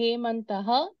 हेमन्तः,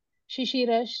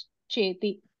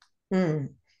 शिशिरश्चेति.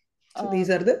 So these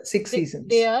are the 6 seasons.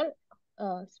 They are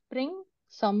spring,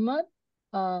 summer,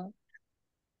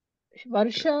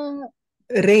 varsha,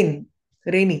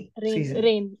 rainy season.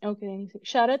 Rain. Okay, rainy season.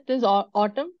 Sharat is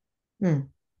autumn.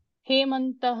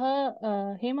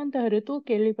 ஹேமந்தः ரித்து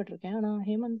கேள்விப்பட்டிருக்கேன். ஆனா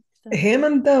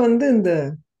ஹேமந்த வந்து இந்த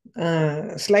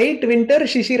slide winter,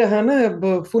 சிசிரஹான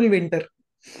full winter.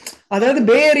 அதாவது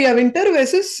பே area winter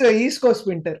versus east cost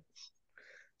winter.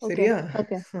 சரியா?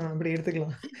 அப்படி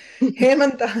எடுத்துக்கலாம்.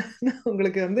 ஹேமந்தா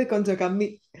உங்களுக்கு வந்து கொஞ்சம் கம்மி.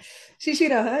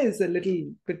 சிசிரஹா is a little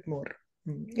bit more.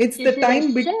 It's the time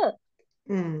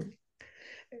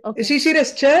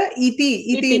சிசிரஸ்ச இதி.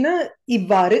 இதினா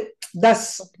இவ்வாறு. Thus,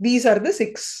 these are the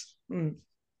 6.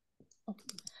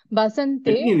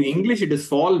 Basante. In English it is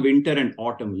fall, winter and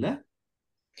autumn, la?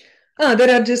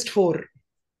 There are just 4.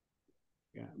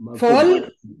 Fall.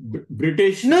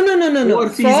 British. No.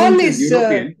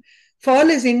 Fall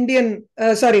is Indian.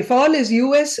 Sorry, fall is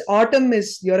US. Autumn is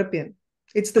European.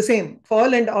 It's the same.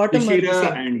 Fall and autumn are the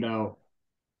same. And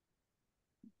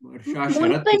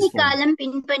முன்பனிக்காலம்,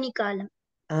 பின்பனிக்காலம்.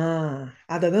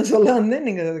 அததான் சொல்ல வந்தேன்.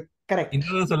 நீங்க correct.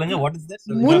 சொல்லுங்க. What is that?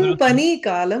 முன்பனி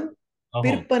காலம்,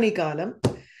 பிற்பனி காலம்,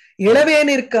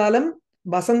 இளவேனிற் காலம்,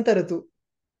 வசந்த ரித்து.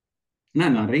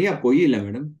 நிறைய பொய் இல்ல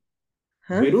மேடம்.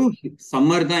 வெறும்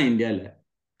சம்மர் தான் இந்தியால.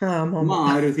 ஆமா,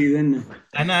 6 சீசன்.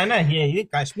 ஆனா இது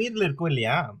காஷ்மீர்ல இருக்கும்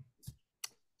இல்லையா?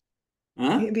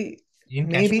 In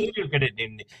Kashmir you get it.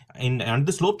 On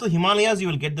the slope to Himalayas you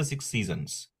will get the 6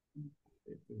 seasons.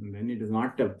 Then it is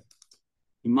not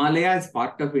Himalaya is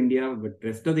part of India, but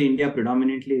rest of the India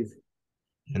predominantly is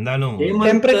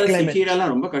temperate climate. Shishira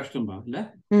romba kashtam ba, illa?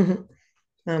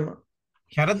 Ama.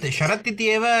 Sharat इति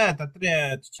एव तत्र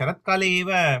शरत्काले एव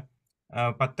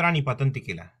पत्राणि पतन्ति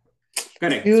किल.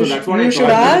 Correct. You, so that's what you I should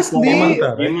thought. ask the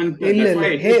Hemanta, right? That's why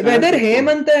it is whether correct.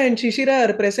 Hemanta and Shishira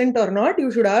are present or not.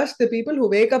 You should ask the people who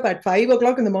wake up at 5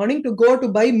 o'clock in the morning to go to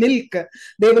buy milk.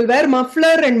 They will wear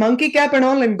muffler and monkey cap and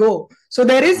all and go. So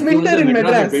there is winter in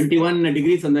Madras. 21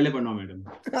 degrees andale panna, madam.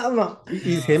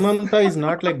 Is Hemanta is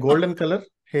not like golden color?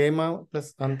 Hema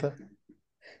plus Anta?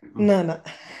 No.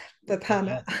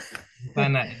 Tathana.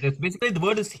 Basically, the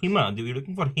word is Hima. We're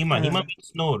looking for Hima. Hima means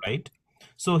snow, right?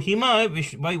 So Hima,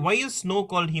 why is snow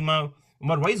called Hima?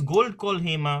 Or why is gold called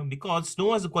Hema? Because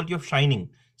snow has the quality of shining.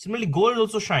 Similarly, gold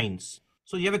also shines.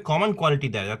 So you have a common quality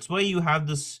there. That's why you have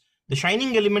this. The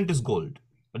shining element is gold,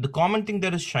 but the common thing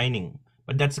there is shining.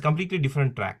 But that's a completely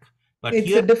different track. But It's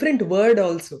here, a different word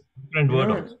also. Different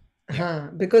word also. Yeah.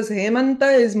 Because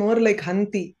Hemanta is more like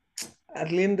Hanti.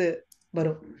 Arlinde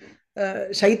Baru.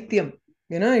 Shaityam.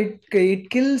 It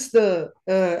kills the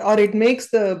or it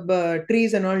makes the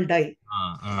trees and all die.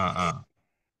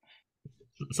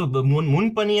 So the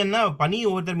moon pani and pani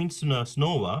over there means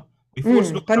snow. Before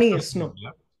snow, pani is snow.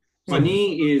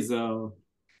 Pani is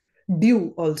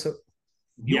dew also.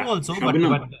 Dew also,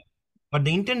 but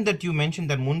the intent that you mentioned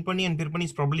that moon pani and pirpani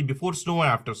is probably before snow or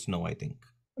after snow, I think.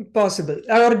 Possible.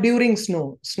 Or during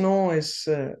snow. Snow is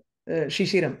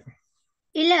Shishiram.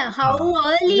 Illa, how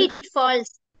early it falls.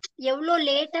 எவ்வளோ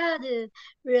லேட்டா அது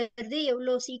விழுறது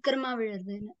எவ்வளோ சீக்கிரமா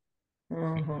விழுறதுன்னு.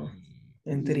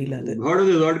 எனக்கு தெரியல அது. Heard of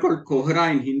the word called kohra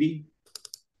in Hindi?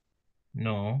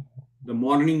 No. The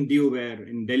morning dew where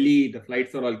in Delhi the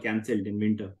flights are all cancelled in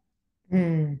winter.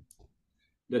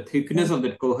 The thickness of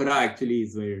that kohra actually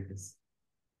is where it is.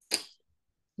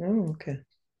 Oh, okay.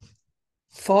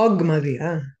 Fog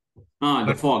madhiya.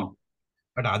 The fog.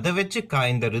 But other vechi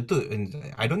in the ritu,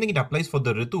 I don't think it applies for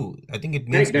the ritu. I think it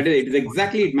means it is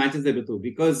exactly, it matches the ritu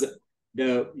because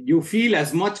you feel as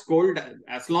much cold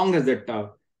as long as that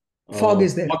fog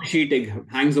is there. Fog sheet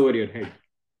hangs over your head.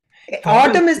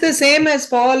 Autumn is the same as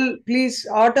fall. Please,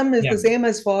 autumn is the same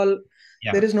as fall.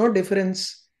 Yeah. There is no difference.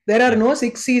 There are no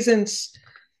 6 seasons.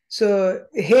 So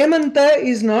Hemanta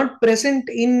is not present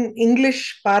in English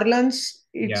parlance.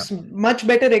 It's much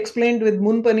better explained with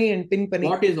Munpani and Pinpani.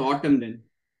 What is autumn then?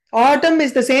 Autumn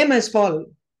is the same as fall.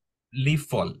 Leaf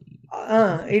fall.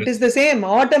 It is the same.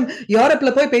 Autumn. Europe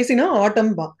la poi pesina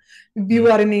autumn ba. You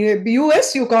are in US,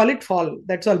 you call it fall.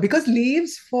 That's all. Because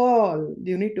leaves fall.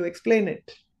 You need to explain it.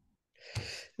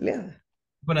 Yeah.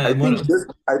 But I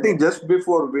think just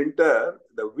before winter,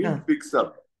 the wind picks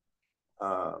up.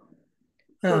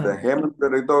 So the Hemanta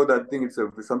Ritu, I think it's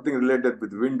something related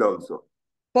with wind also.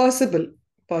 Possible.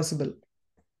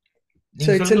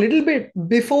 So it's a little bit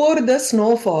before the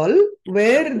snowfall,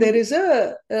 where there is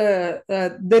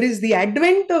the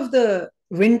advent of the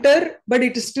winter, but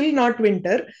it is still not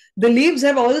winter. The leaves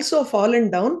have also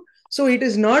fallen down, so it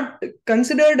is not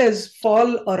considered as fall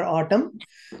or autumn.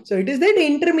 So it is that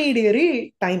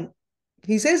intermediary time.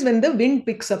 He says when the wind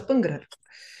picks up.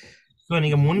 So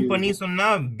நீங்க முன்பனி சொன்னா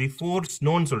before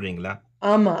snow னு சொல்றீங்களா?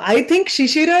 ஆமா, I think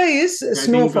Shishira is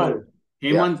snowfall.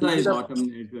 Hemanta is autumn.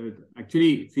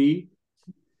 Actually, see,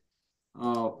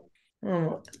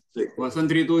 Vasant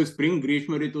Ritu is spring,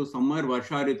 Grishma Ritu summer,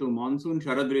 Varsha Ritu monsoon,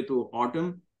 Sharad Ritu autumn,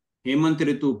 Hemant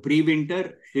Ritu pre-winter,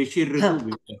 Shishir Ritu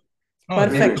winter.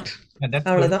 Perfect.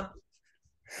 அவ்வளவுதான்.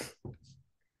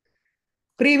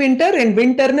 Pre-winter and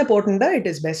winter னு போட்டுண்டா it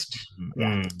is best.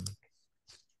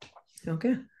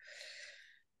 Okay.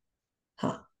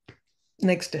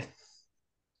 Next.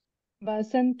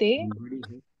 Vasante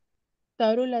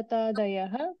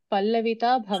Tarulataadayah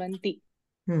Pallavita Bhavanti.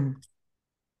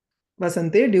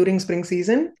 Vasante during spring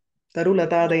season.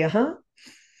 Tarulataadayah.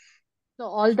 So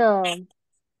all the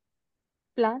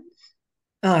plants?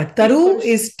 Taru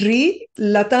is tree,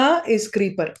 Lata is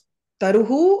creeper.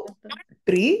 Taruhu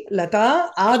tree, Lata,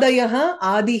 Adayah,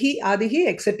 Adihi,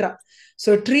 etc.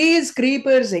 So trees,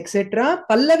 creepers, etc.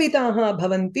 Pallavitaha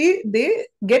bhavanti, they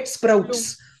get sprouts.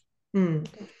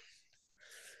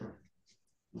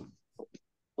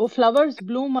 Flowers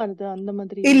bloom ஆறுது அந்த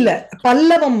மாதிரி இல்ல,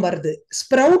 பல்லவம் வருது,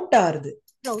 sprout ஆறுது.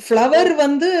 Flower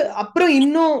வந்து அப்புறம்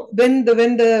இன்னும்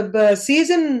when the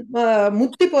season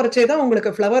முத்தி போறச்சேதான்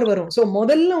உங்களுக்கு ஃப்ளவர் வரும். சோ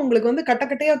முதல்ல உங்களுக்கு வந்து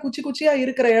கட்டக்கட்டையா குச்சியா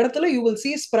இருக்கிற இடத்துல you will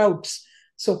see sprouts.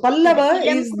 So Pallava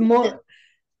is more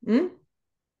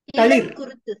தளிர்.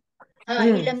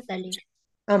 இளம் தளிர்.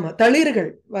 ஆமா,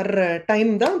 தளிர்கள் வர்ற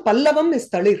டைம் தான் பல்லவம் is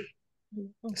தளிர்.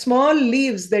 Small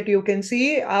leaves that you can see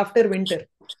after winter.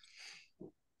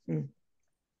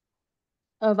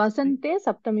 Vasante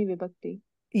Saptami Vibhakti.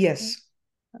 Yes.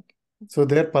 Okay. So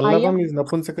there Pallavam Ayam. is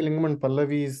Napunsakalingam and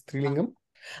Pallavi is Strilingam.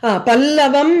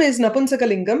 Pallavam is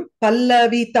Napunsakalingam.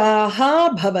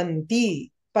 Pallavitaha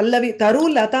bhavanti. Pallavi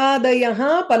Taru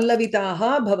Latadayaha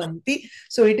Pallavitaha bhavanti.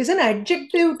 So it is an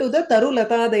adjective to the Taru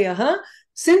Latadayaha.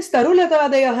 Since Taru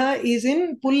Latadayaha is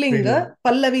in Pullinga,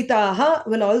 Pallavitaha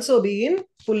will also be in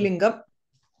Pullinga.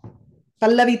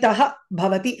 Pallavitaha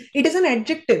bhavati. It is an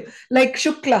adjective like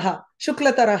Shuklaha,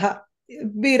 Shuklataraha.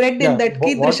 We read in that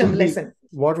Kidrisham lesson.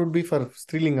 What would be for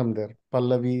Strilingam there?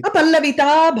 Pallavi.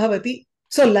 Pallavita bhavati.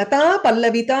 So Lata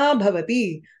Pallavita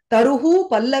bhavati. Taruhu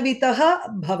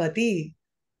Pallavitaha bhavati.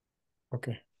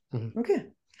 Okay. Okay.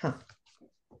 Huh.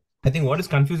 I think what is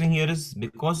confusing here is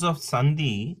because of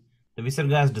Sandhi, the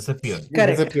Visarga has disappeared.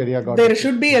 Correct. Disappeared, yeah, got There it.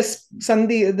 should be a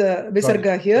Sandhi, the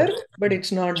Visarga here, but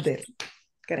it's not there.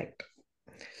 Correct.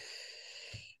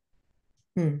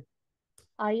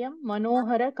 Ayam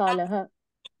Manohara Kalaha.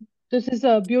 This is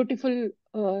a beautiful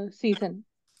season.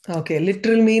 Okay,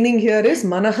 literal meaning here is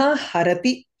Manaha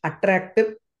Harati,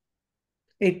 attractive.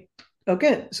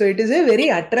 Okay, so it is a very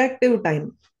attractive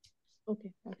time.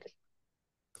 Okay.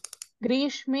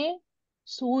 Grishme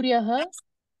Suryaha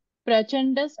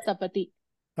Prachandas Tapati.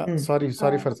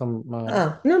 Sorry for some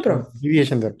no problem.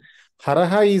 deviation there.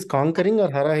 Haraha is conquering or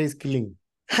Haraha is killing?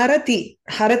 Harati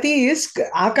is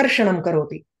Akarshanam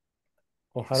Karoti.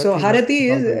 Oh, so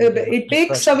Harati is, it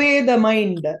takes away the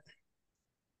mind.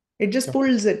 It just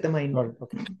pulls at the mind.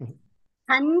 Okay.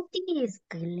 Hanti is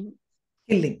killing.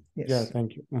 Killing, yes. Yeah,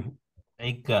 thank you.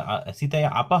 Like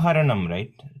Sitaya Apaharanam,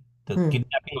 right? The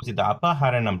kidnapping of Sita,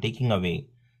 Apaharanam, taking away.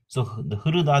 So the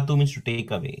Huru Dhatu means to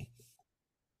take away.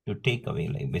 To take away,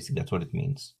 like basically that's what it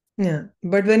means. Yeah,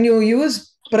 but when you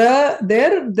use pra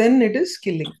there, then it is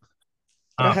killing.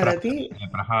 Praharati.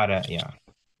 Prahara, yeah.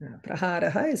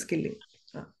 Praharaha is killing.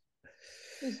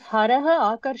 Is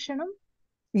Haraha Akarshanam?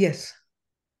 Yes.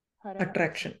 Haraha.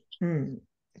 Attraction.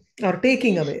 Or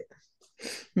taking away.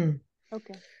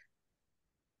 Okay.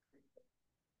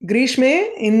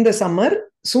 Grishme in the summer,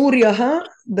 Suryaha,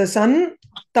 the sun,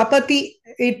 Tapati,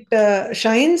 it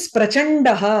shines,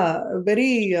 Prachandaha,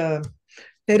 very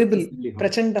terrible.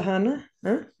 Prachandaha,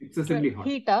 na? Excessively hot.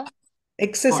 Heata.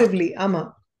 Excessively,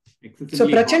 ama. Excessively So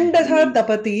Prachandaha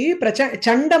Tapati,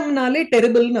 Chandam nale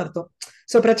terrible nartho.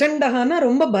 So Prachandaha na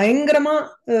romba bayangrama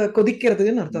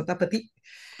kodikkiradhu nartho, Tapati.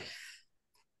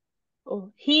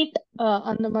 Oh, heat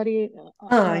அந்த மாதிரி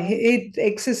it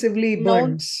excessively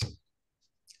burns.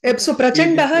 So Prachandaha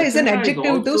Prachandaha is an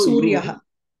adjective to Suryaha.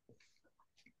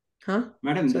 Huh?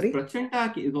 Madam, sorry? This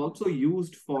Prachanda is also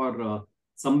used for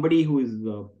somebody who is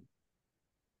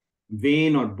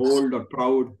vain or bold or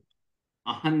proud.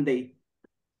 Ahandai.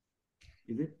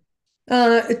 Is it?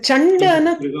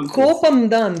 Chandana kopam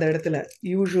da and இடத்துல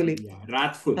usually. Yeah,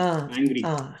 wrathful, angry.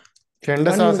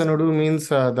 Chandasasanudu means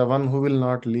the one who will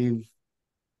not leave.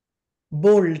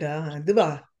 Bold. அதுவா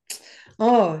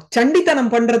சண்டித்தனம்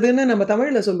பண்றதுன்னு நம்ம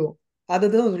தமிழ்ல சொல்லுவோம்.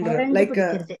 அதுதான் சொல்றேன். Like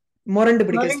மொரண்டு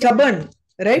பிடிக்கிறது. Stubborn.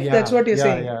 Right? Yeah, that's what you're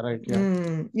saying. Yeah, right. Yeah.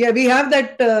 Yeah, we have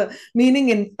that meaning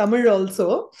in Tamil also.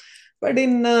 But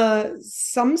in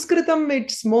Sanskritam,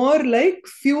 it's more like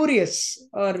furious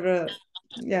or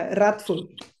wrathful.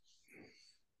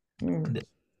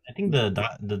 I think the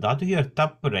dhatu here,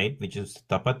 tap, right, which is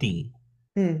tapati.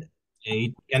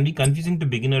 It can be confusing to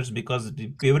beginners because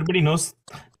everybody knows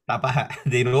tapa.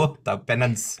 They know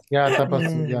penance. Yeah, tapas.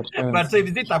 Yeah, penance. But so if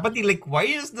you say tapati, like, why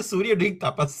is the Surya doing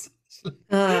tapas?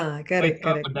 Correct.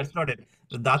 But that's not it.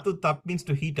 The dhatu tap means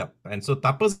to heat up. And so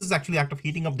tapas is actually act of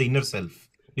heating up the inner self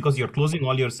because you're closing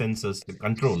all your senses to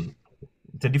control.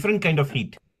 It's a different kind of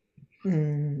heat.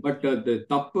 But the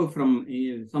tap from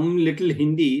some little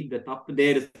Hindi, the tap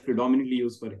there is predominantly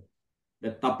used for it.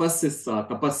 The tapas is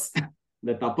tapas.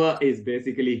 The tapa is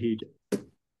basically heat.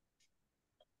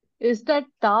 Is that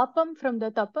tapam from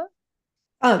the tapa?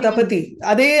 Tapati.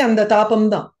 Ade and the tapam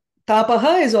da.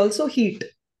 Tapaha is also heat.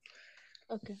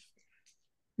 Okay.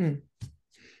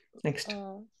 Next.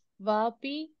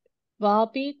 Vapi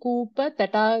Koopa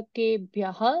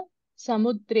Tatakebhyaha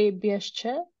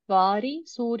Samudrebhyascha Vari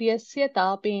Suryasya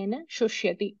Tapena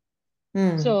Shushyati.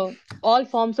 So all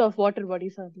forms of water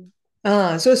bodies are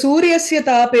there. So Suryasya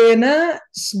Tapena,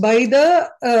 by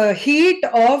the heat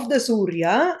of the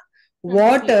Surya,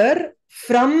 water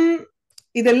from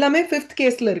idellame fifth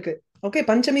case la irukku. Okay,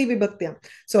 Panchami Vibhaktya.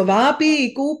 So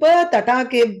Vapi Koopa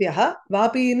Tatakebhyaha,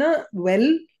 Vapi na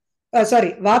well,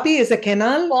 sorry, Vapi is a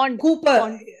canal. Pond.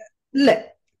 Koopa illa,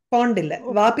 pond illa.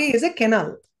 Vapi is a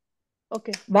canal.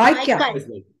 Okay. Vaikal.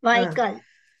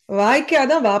 Vaikya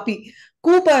da Vapi.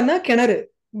 Koopa na kenaru,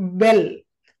 well.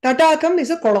 Tatakam is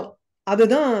a kolam.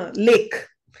 அதுதான் lake.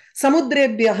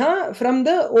 Samudrebhyaha from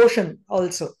the ocean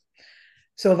also.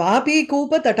 So Vapi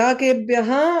Kupa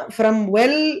Tatakebhyaha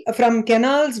from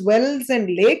canals, wells and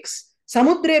lakes,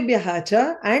 Samudrebhyaha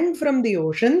cha, and from the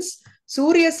oceans,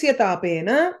 Suryasya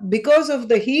tapena, because of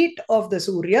the heat of the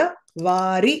Surya,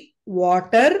 Vari,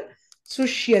 water,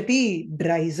 Sushyati,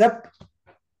 dries up.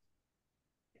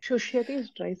 Shushyati is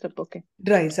dries up, okay.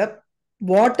 Dries up.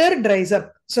 Water dries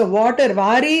up. So water,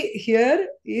 Vari here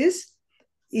is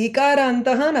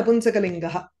Ikarantaha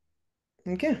Napunsakalingaha.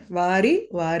 Okay, Vari,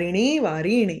 Varini,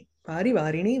 Varini, Vari,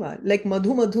 Varini, like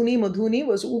Madhu, Madhuni, Madhuni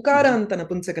was Ukaranta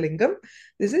Napunsakalingam.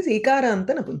 This is Ikaranta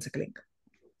Napunsakalingam.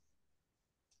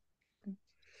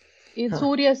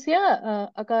 सूर्यस्य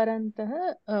अकारान्तः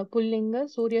पुल्लिङ्ग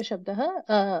सूर्यशब्दः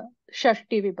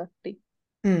षष्टि विभक्ति.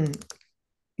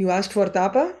 You asked for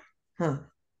Tapa?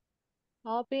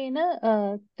 तापेन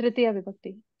तृतीया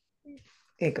विभक्ति.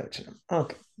 Ekavachanam.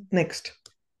 Okay, next.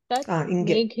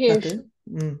 मेघेषु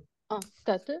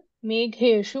तत्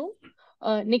मेघेषु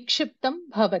निक्षिप्तं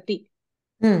भवति.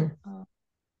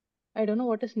 I don't know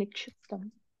what is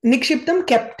nikshiptam. Nikshiptam,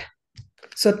 kept.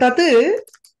 So tat,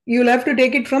 you'll have to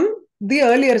take it from the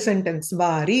earlier sentence,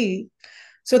 Vari.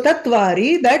 So tat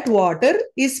Vari, that water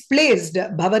is placed,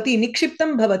 bhavati,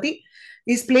 nikshiptam bhavati,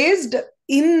 is placed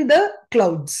in the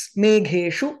clouds,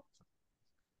 megheshu.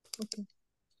 Okay.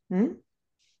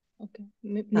 Okay.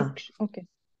 Okay.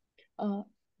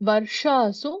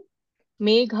 Varshasu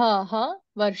meghaha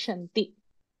varshanti.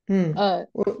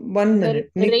 1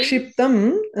 minute.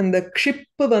 Nikshiptam, and the kship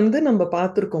வந்து நம்ம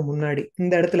பார்த்திருக்கோம் முன்னாடி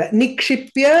இந்த இடத்துல.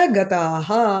 Nikshipya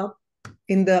gataha.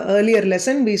 In the earlier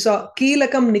lesson we saw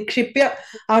Keelakam Nikshipya.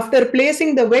 After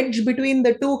placing the wedge between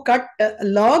the two cut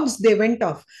logs, they went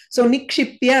off. So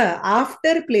Nikshipya,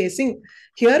 after placing,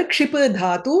 here kship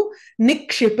dhatu,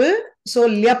 nikship, so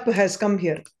lyap has come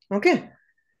here. Okay.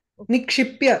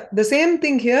 Nikshipya, the same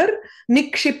thing here.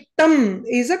 Nikshiptam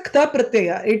is a kta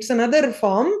pratyaya. It's another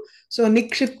form. So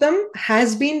nikshiptam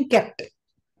has been kept.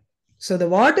 So the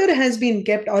water has been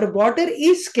kept, or water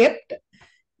is kept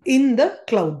in the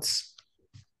clouds.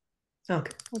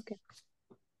 Okay. Okay.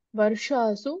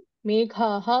 Varshasu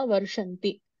meghaha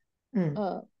varshanti.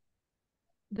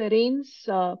 The rains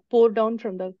pour down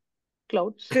from the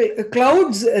clouds.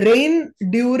 Clouds rain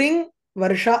during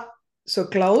Varsha. So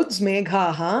clouds,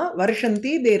 meghaha,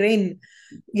 varshanti, they rain.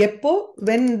 Yeppo,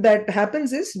 when that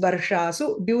happens is Varsha.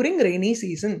 So during rainy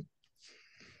season.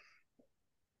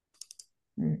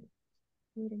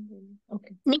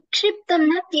 Okay.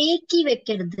 நிக்ஷிப்தம்னா தேக்கி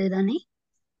வைக்கிறது தானே?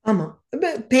 ஆமா,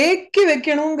 தேக்கி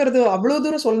வைக்கணுங்கிறது அவ்வளவு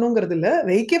தூரம் சொல்லணுங்கிறது இல்ல,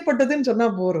 வைக்கப்பட்டதுன்னு சொன்னா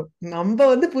போறோம். நம்ம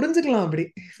வந்து புரிஞ்சுக்கலாம் அப்படி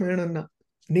வேணும்னா.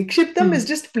 நிக்ஷிப்தம் is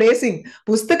just placing.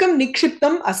 புஸ்தகம்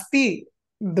நிக்ஷிப்தம் அஸ்தி.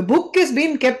 The book is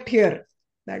being kept here.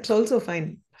 That's also fine.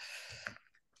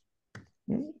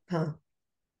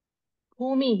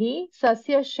 भूमिः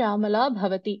सस्यश्यामला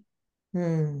भवति.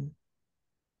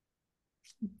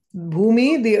 Bhumi,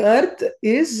 the earth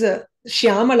is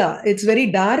shyamala. It's very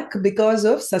dark because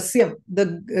of sasyam, the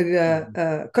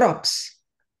crops.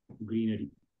 Greenery.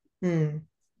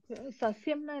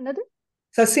 Sasyam na enadu?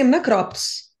 Sasyam na crops.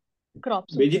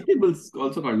 Crops. Vegetables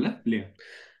also called la play.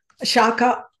 Shaka,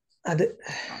 adu.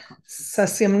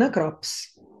 Sasyam na crops.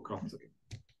 Crops. Okay.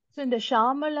 So இந்த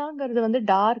ஷாமலாங்கிறது வந்து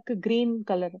dark green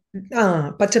colour.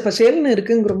 பச்சை பசேல்னு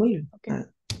இருக்குங்கறோம்ல. Okay.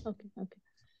 Okay. Okay.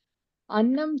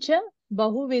 அன்னம் ச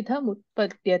बहुविधम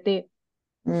उत्पद्यते.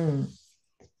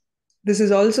 This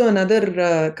is also another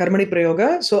karmani prayoga.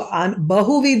 So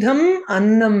bahuvidham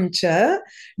annam cha,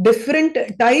 different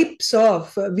types of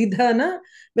vidhana.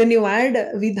 When you add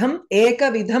vidham, eka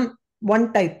vidham, one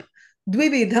type,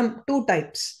 dvividham, two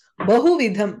types,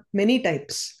 bahuvidham, many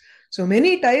types. So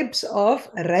many types of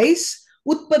rice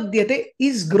utpadyate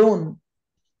is grown.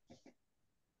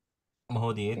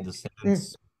 Mahodaya, this sentence,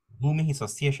 bhumihi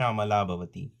sasya shamala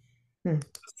bhavati.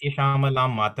 Sasya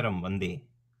shamalam matram vande.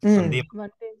 Vande.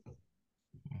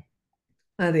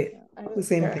 Ade, the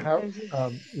same thing.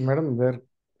 Madam, where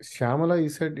shamala,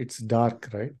 you said it's dark,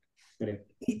 right? Correct.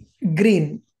 Green.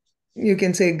 You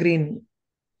can say green.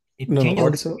 It changes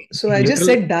also. So I just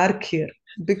said dark here.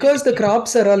 Because the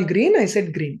crops are all green, I said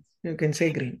green. You can say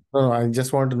green. No, I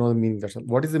just want to know the meaning. That's all.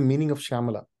 What is the meaning of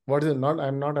shamala? What is it?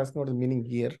 I'm not asking what is the meaning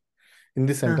here in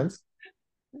this sentence.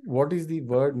 What is the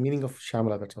word meaning of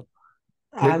shamala? That's all.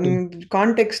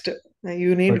 Context.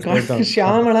 You need context.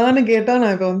 Shyamalaன்னு கேட்டா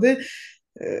நான் இப்ப வந்து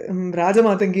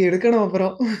ராஜமாதங்கி எடுக்கணும்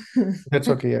அப்புறம். That's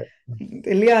okay. Yeah.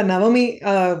 இல்லையா, Navami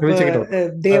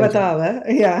தேவதாவ.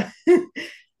 Yeah.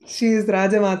 She is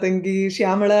Rajamatangi.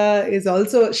 Shyamala is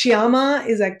also, Shyama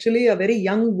is actually a very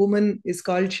young woman, is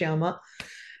called Shyama.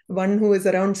 one who is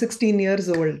around 16 years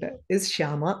old is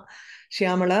Shyama.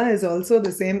 Shyamala is also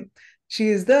the same. She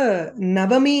is the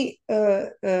Navami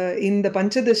in the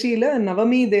Panchadashila.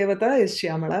 Navami Devata is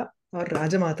Shyamala or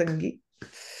Rajamatangi.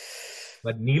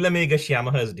 But Neelamega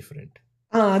Shyamaha is different.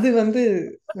 அது வந்து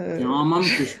Shyamam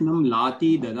Krishnam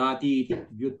Lati Dadati iti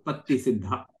Vyutpatti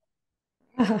Siddha.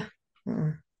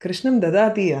 Krishnam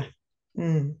Dadatiya.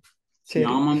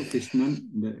 Shyamam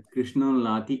Krishnam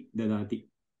Lati Dadati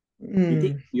iti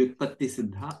Vyutpatti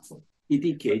Siddha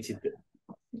iti Kechit.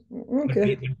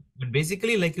 Okay. But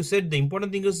basically, like you said, the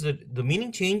important thing is that the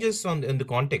meaning changes in the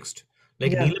context.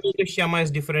 Like Neelamega Shyama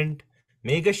is different,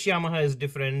 Mega Shyamaha is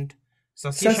different,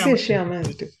 Sasya Shyama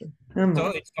is different. So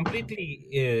it's completely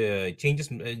changes.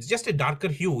 It's just a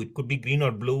darker hue. It could be green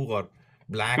or blue or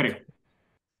black.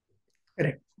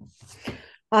 Correct.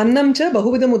 Annam cha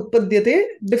bahuvidam utpadyate.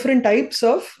 Different types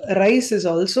of rice is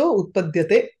also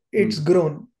utpadyate. It's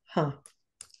grown.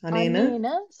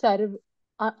 Anena sarve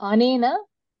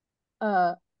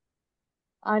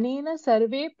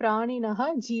praninaha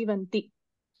jivanti.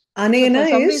 Anena for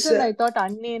some is reason I thought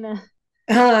annena.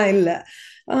 இல்ல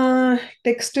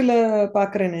டெக்ஸ்ட்ல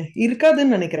பாக்குறேனே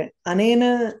இருக்காதுன்னு நினைக்கிறேன். அனேன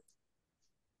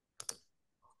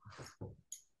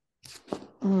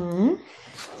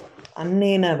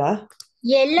அன்னேனவா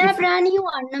எல்லா பிராணியும்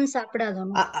அன்னம் சாப்பிடாதோ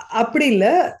அப்படி இல்ல.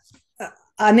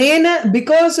 அனேன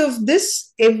because of this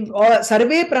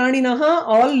sarve praninaha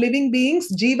all living beings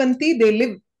jivanti they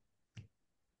live.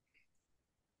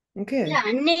 Okay.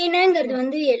 அன்னேனங்கிறது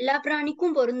வந்து எல்லா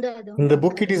பிராணிக்கும் பொருந்தாதோ. In the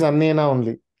book it is annena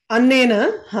only. Annena,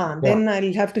 then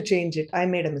I'll have to change it. I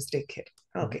made a mistake here.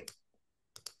 Okay.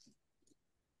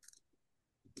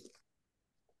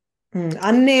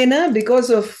 Annena because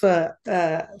of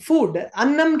food.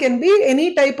 Annam can be any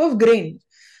type of grain.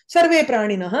 Sarve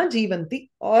praninaha jivanti.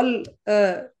 All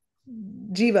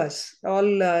jivas, all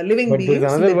living beings. But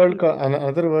there's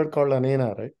another word called anena,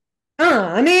 right?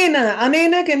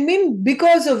 Anena can mean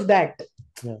because of that.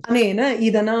 Anena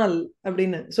idanal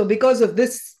abdina. So because of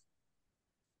this.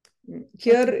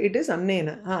 Here it is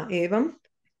annena. Evam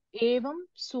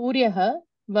suryaha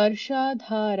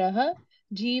varshadharaha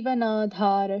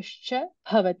jivanadharascha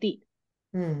bhavati.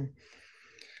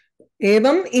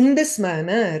 Evam in this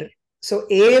manner. So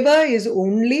eva is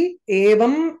only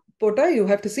evam pota. You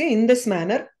have to say in this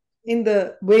manner, in the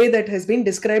way that has been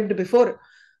described before.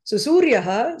 So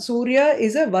Surya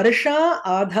is a Varsha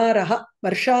Adharaha.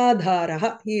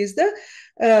 Varshadharaha. He is the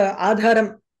Adharam,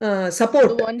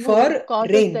 support for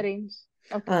rain. The rains.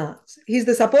 Okay. He is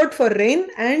the support for rain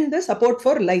and the support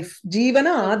for life.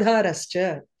 Jivana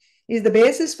Adharascha is the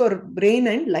basis for rain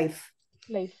and life.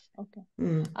 Okay.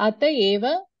 Ata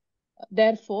eva,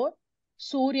 therefore,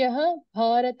 Suryaha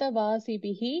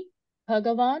Bharatavasibihi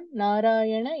Bhagavan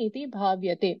Narayana iti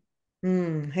bhavyate.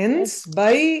 Hence,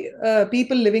 by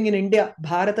people living in India,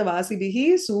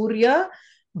 Bharatavasibihi Surya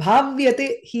bhavyate,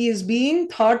 he is being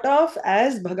thought of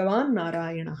as Bhagavan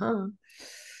Narayana.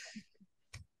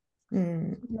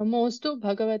 Namostu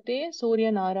Bhagavate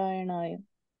Surya Narayanaya.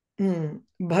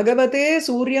 Bhagavate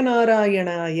Surya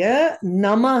Narayanaya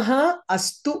Namaha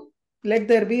Astu. Let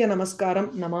there be a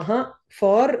namaskaram, Namaha,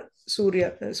 for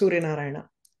Surya Narayana.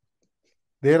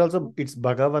 There also it's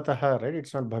Bhagavataha, right?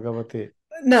 It's not Bhagavate.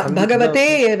 No,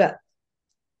 Bhagavate eva.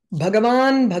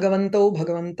 Bhagavan Bhagavanto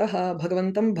Bhagavantaha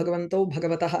Bhagavantam Bhagavanto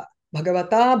Bhagavataha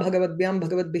Bhagavata Bhagavadvyam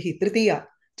Bhagavadbihi Tritiya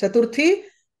Chaturthi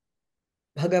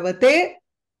Bhagavate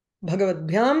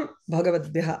Bhagavadvyam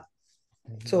Bhagavadbhyaha.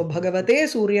 So Bhagavate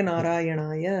Surya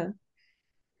Narayanaya.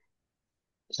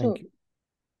 So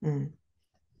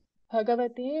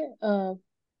Bhagavate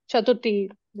Chaturthi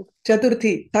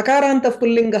Takarantah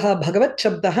Pullingaha Bhagavat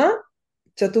Shabdaha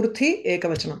Chaturthi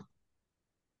Ekavachanam.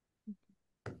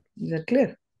 Is that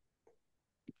clear?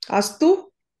 Astu,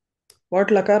 what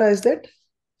lakara is that?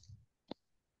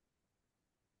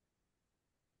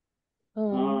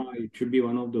 It should be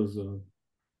one of those.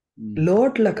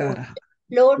 Lot lakara.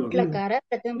 Lot lakara.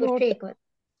 Pratham purush ekvar.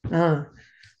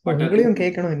 உங்களையும்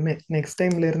கேட்கணும் இனிமே next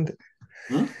டைம்ல இருந்து.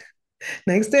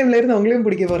 Next டைம்ல இருந்து உங்களையும்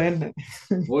பிடிக்க போறேன்.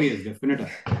 Oh yes,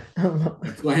 definitely.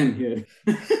 That's why I'm here.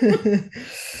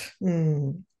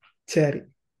 சரி.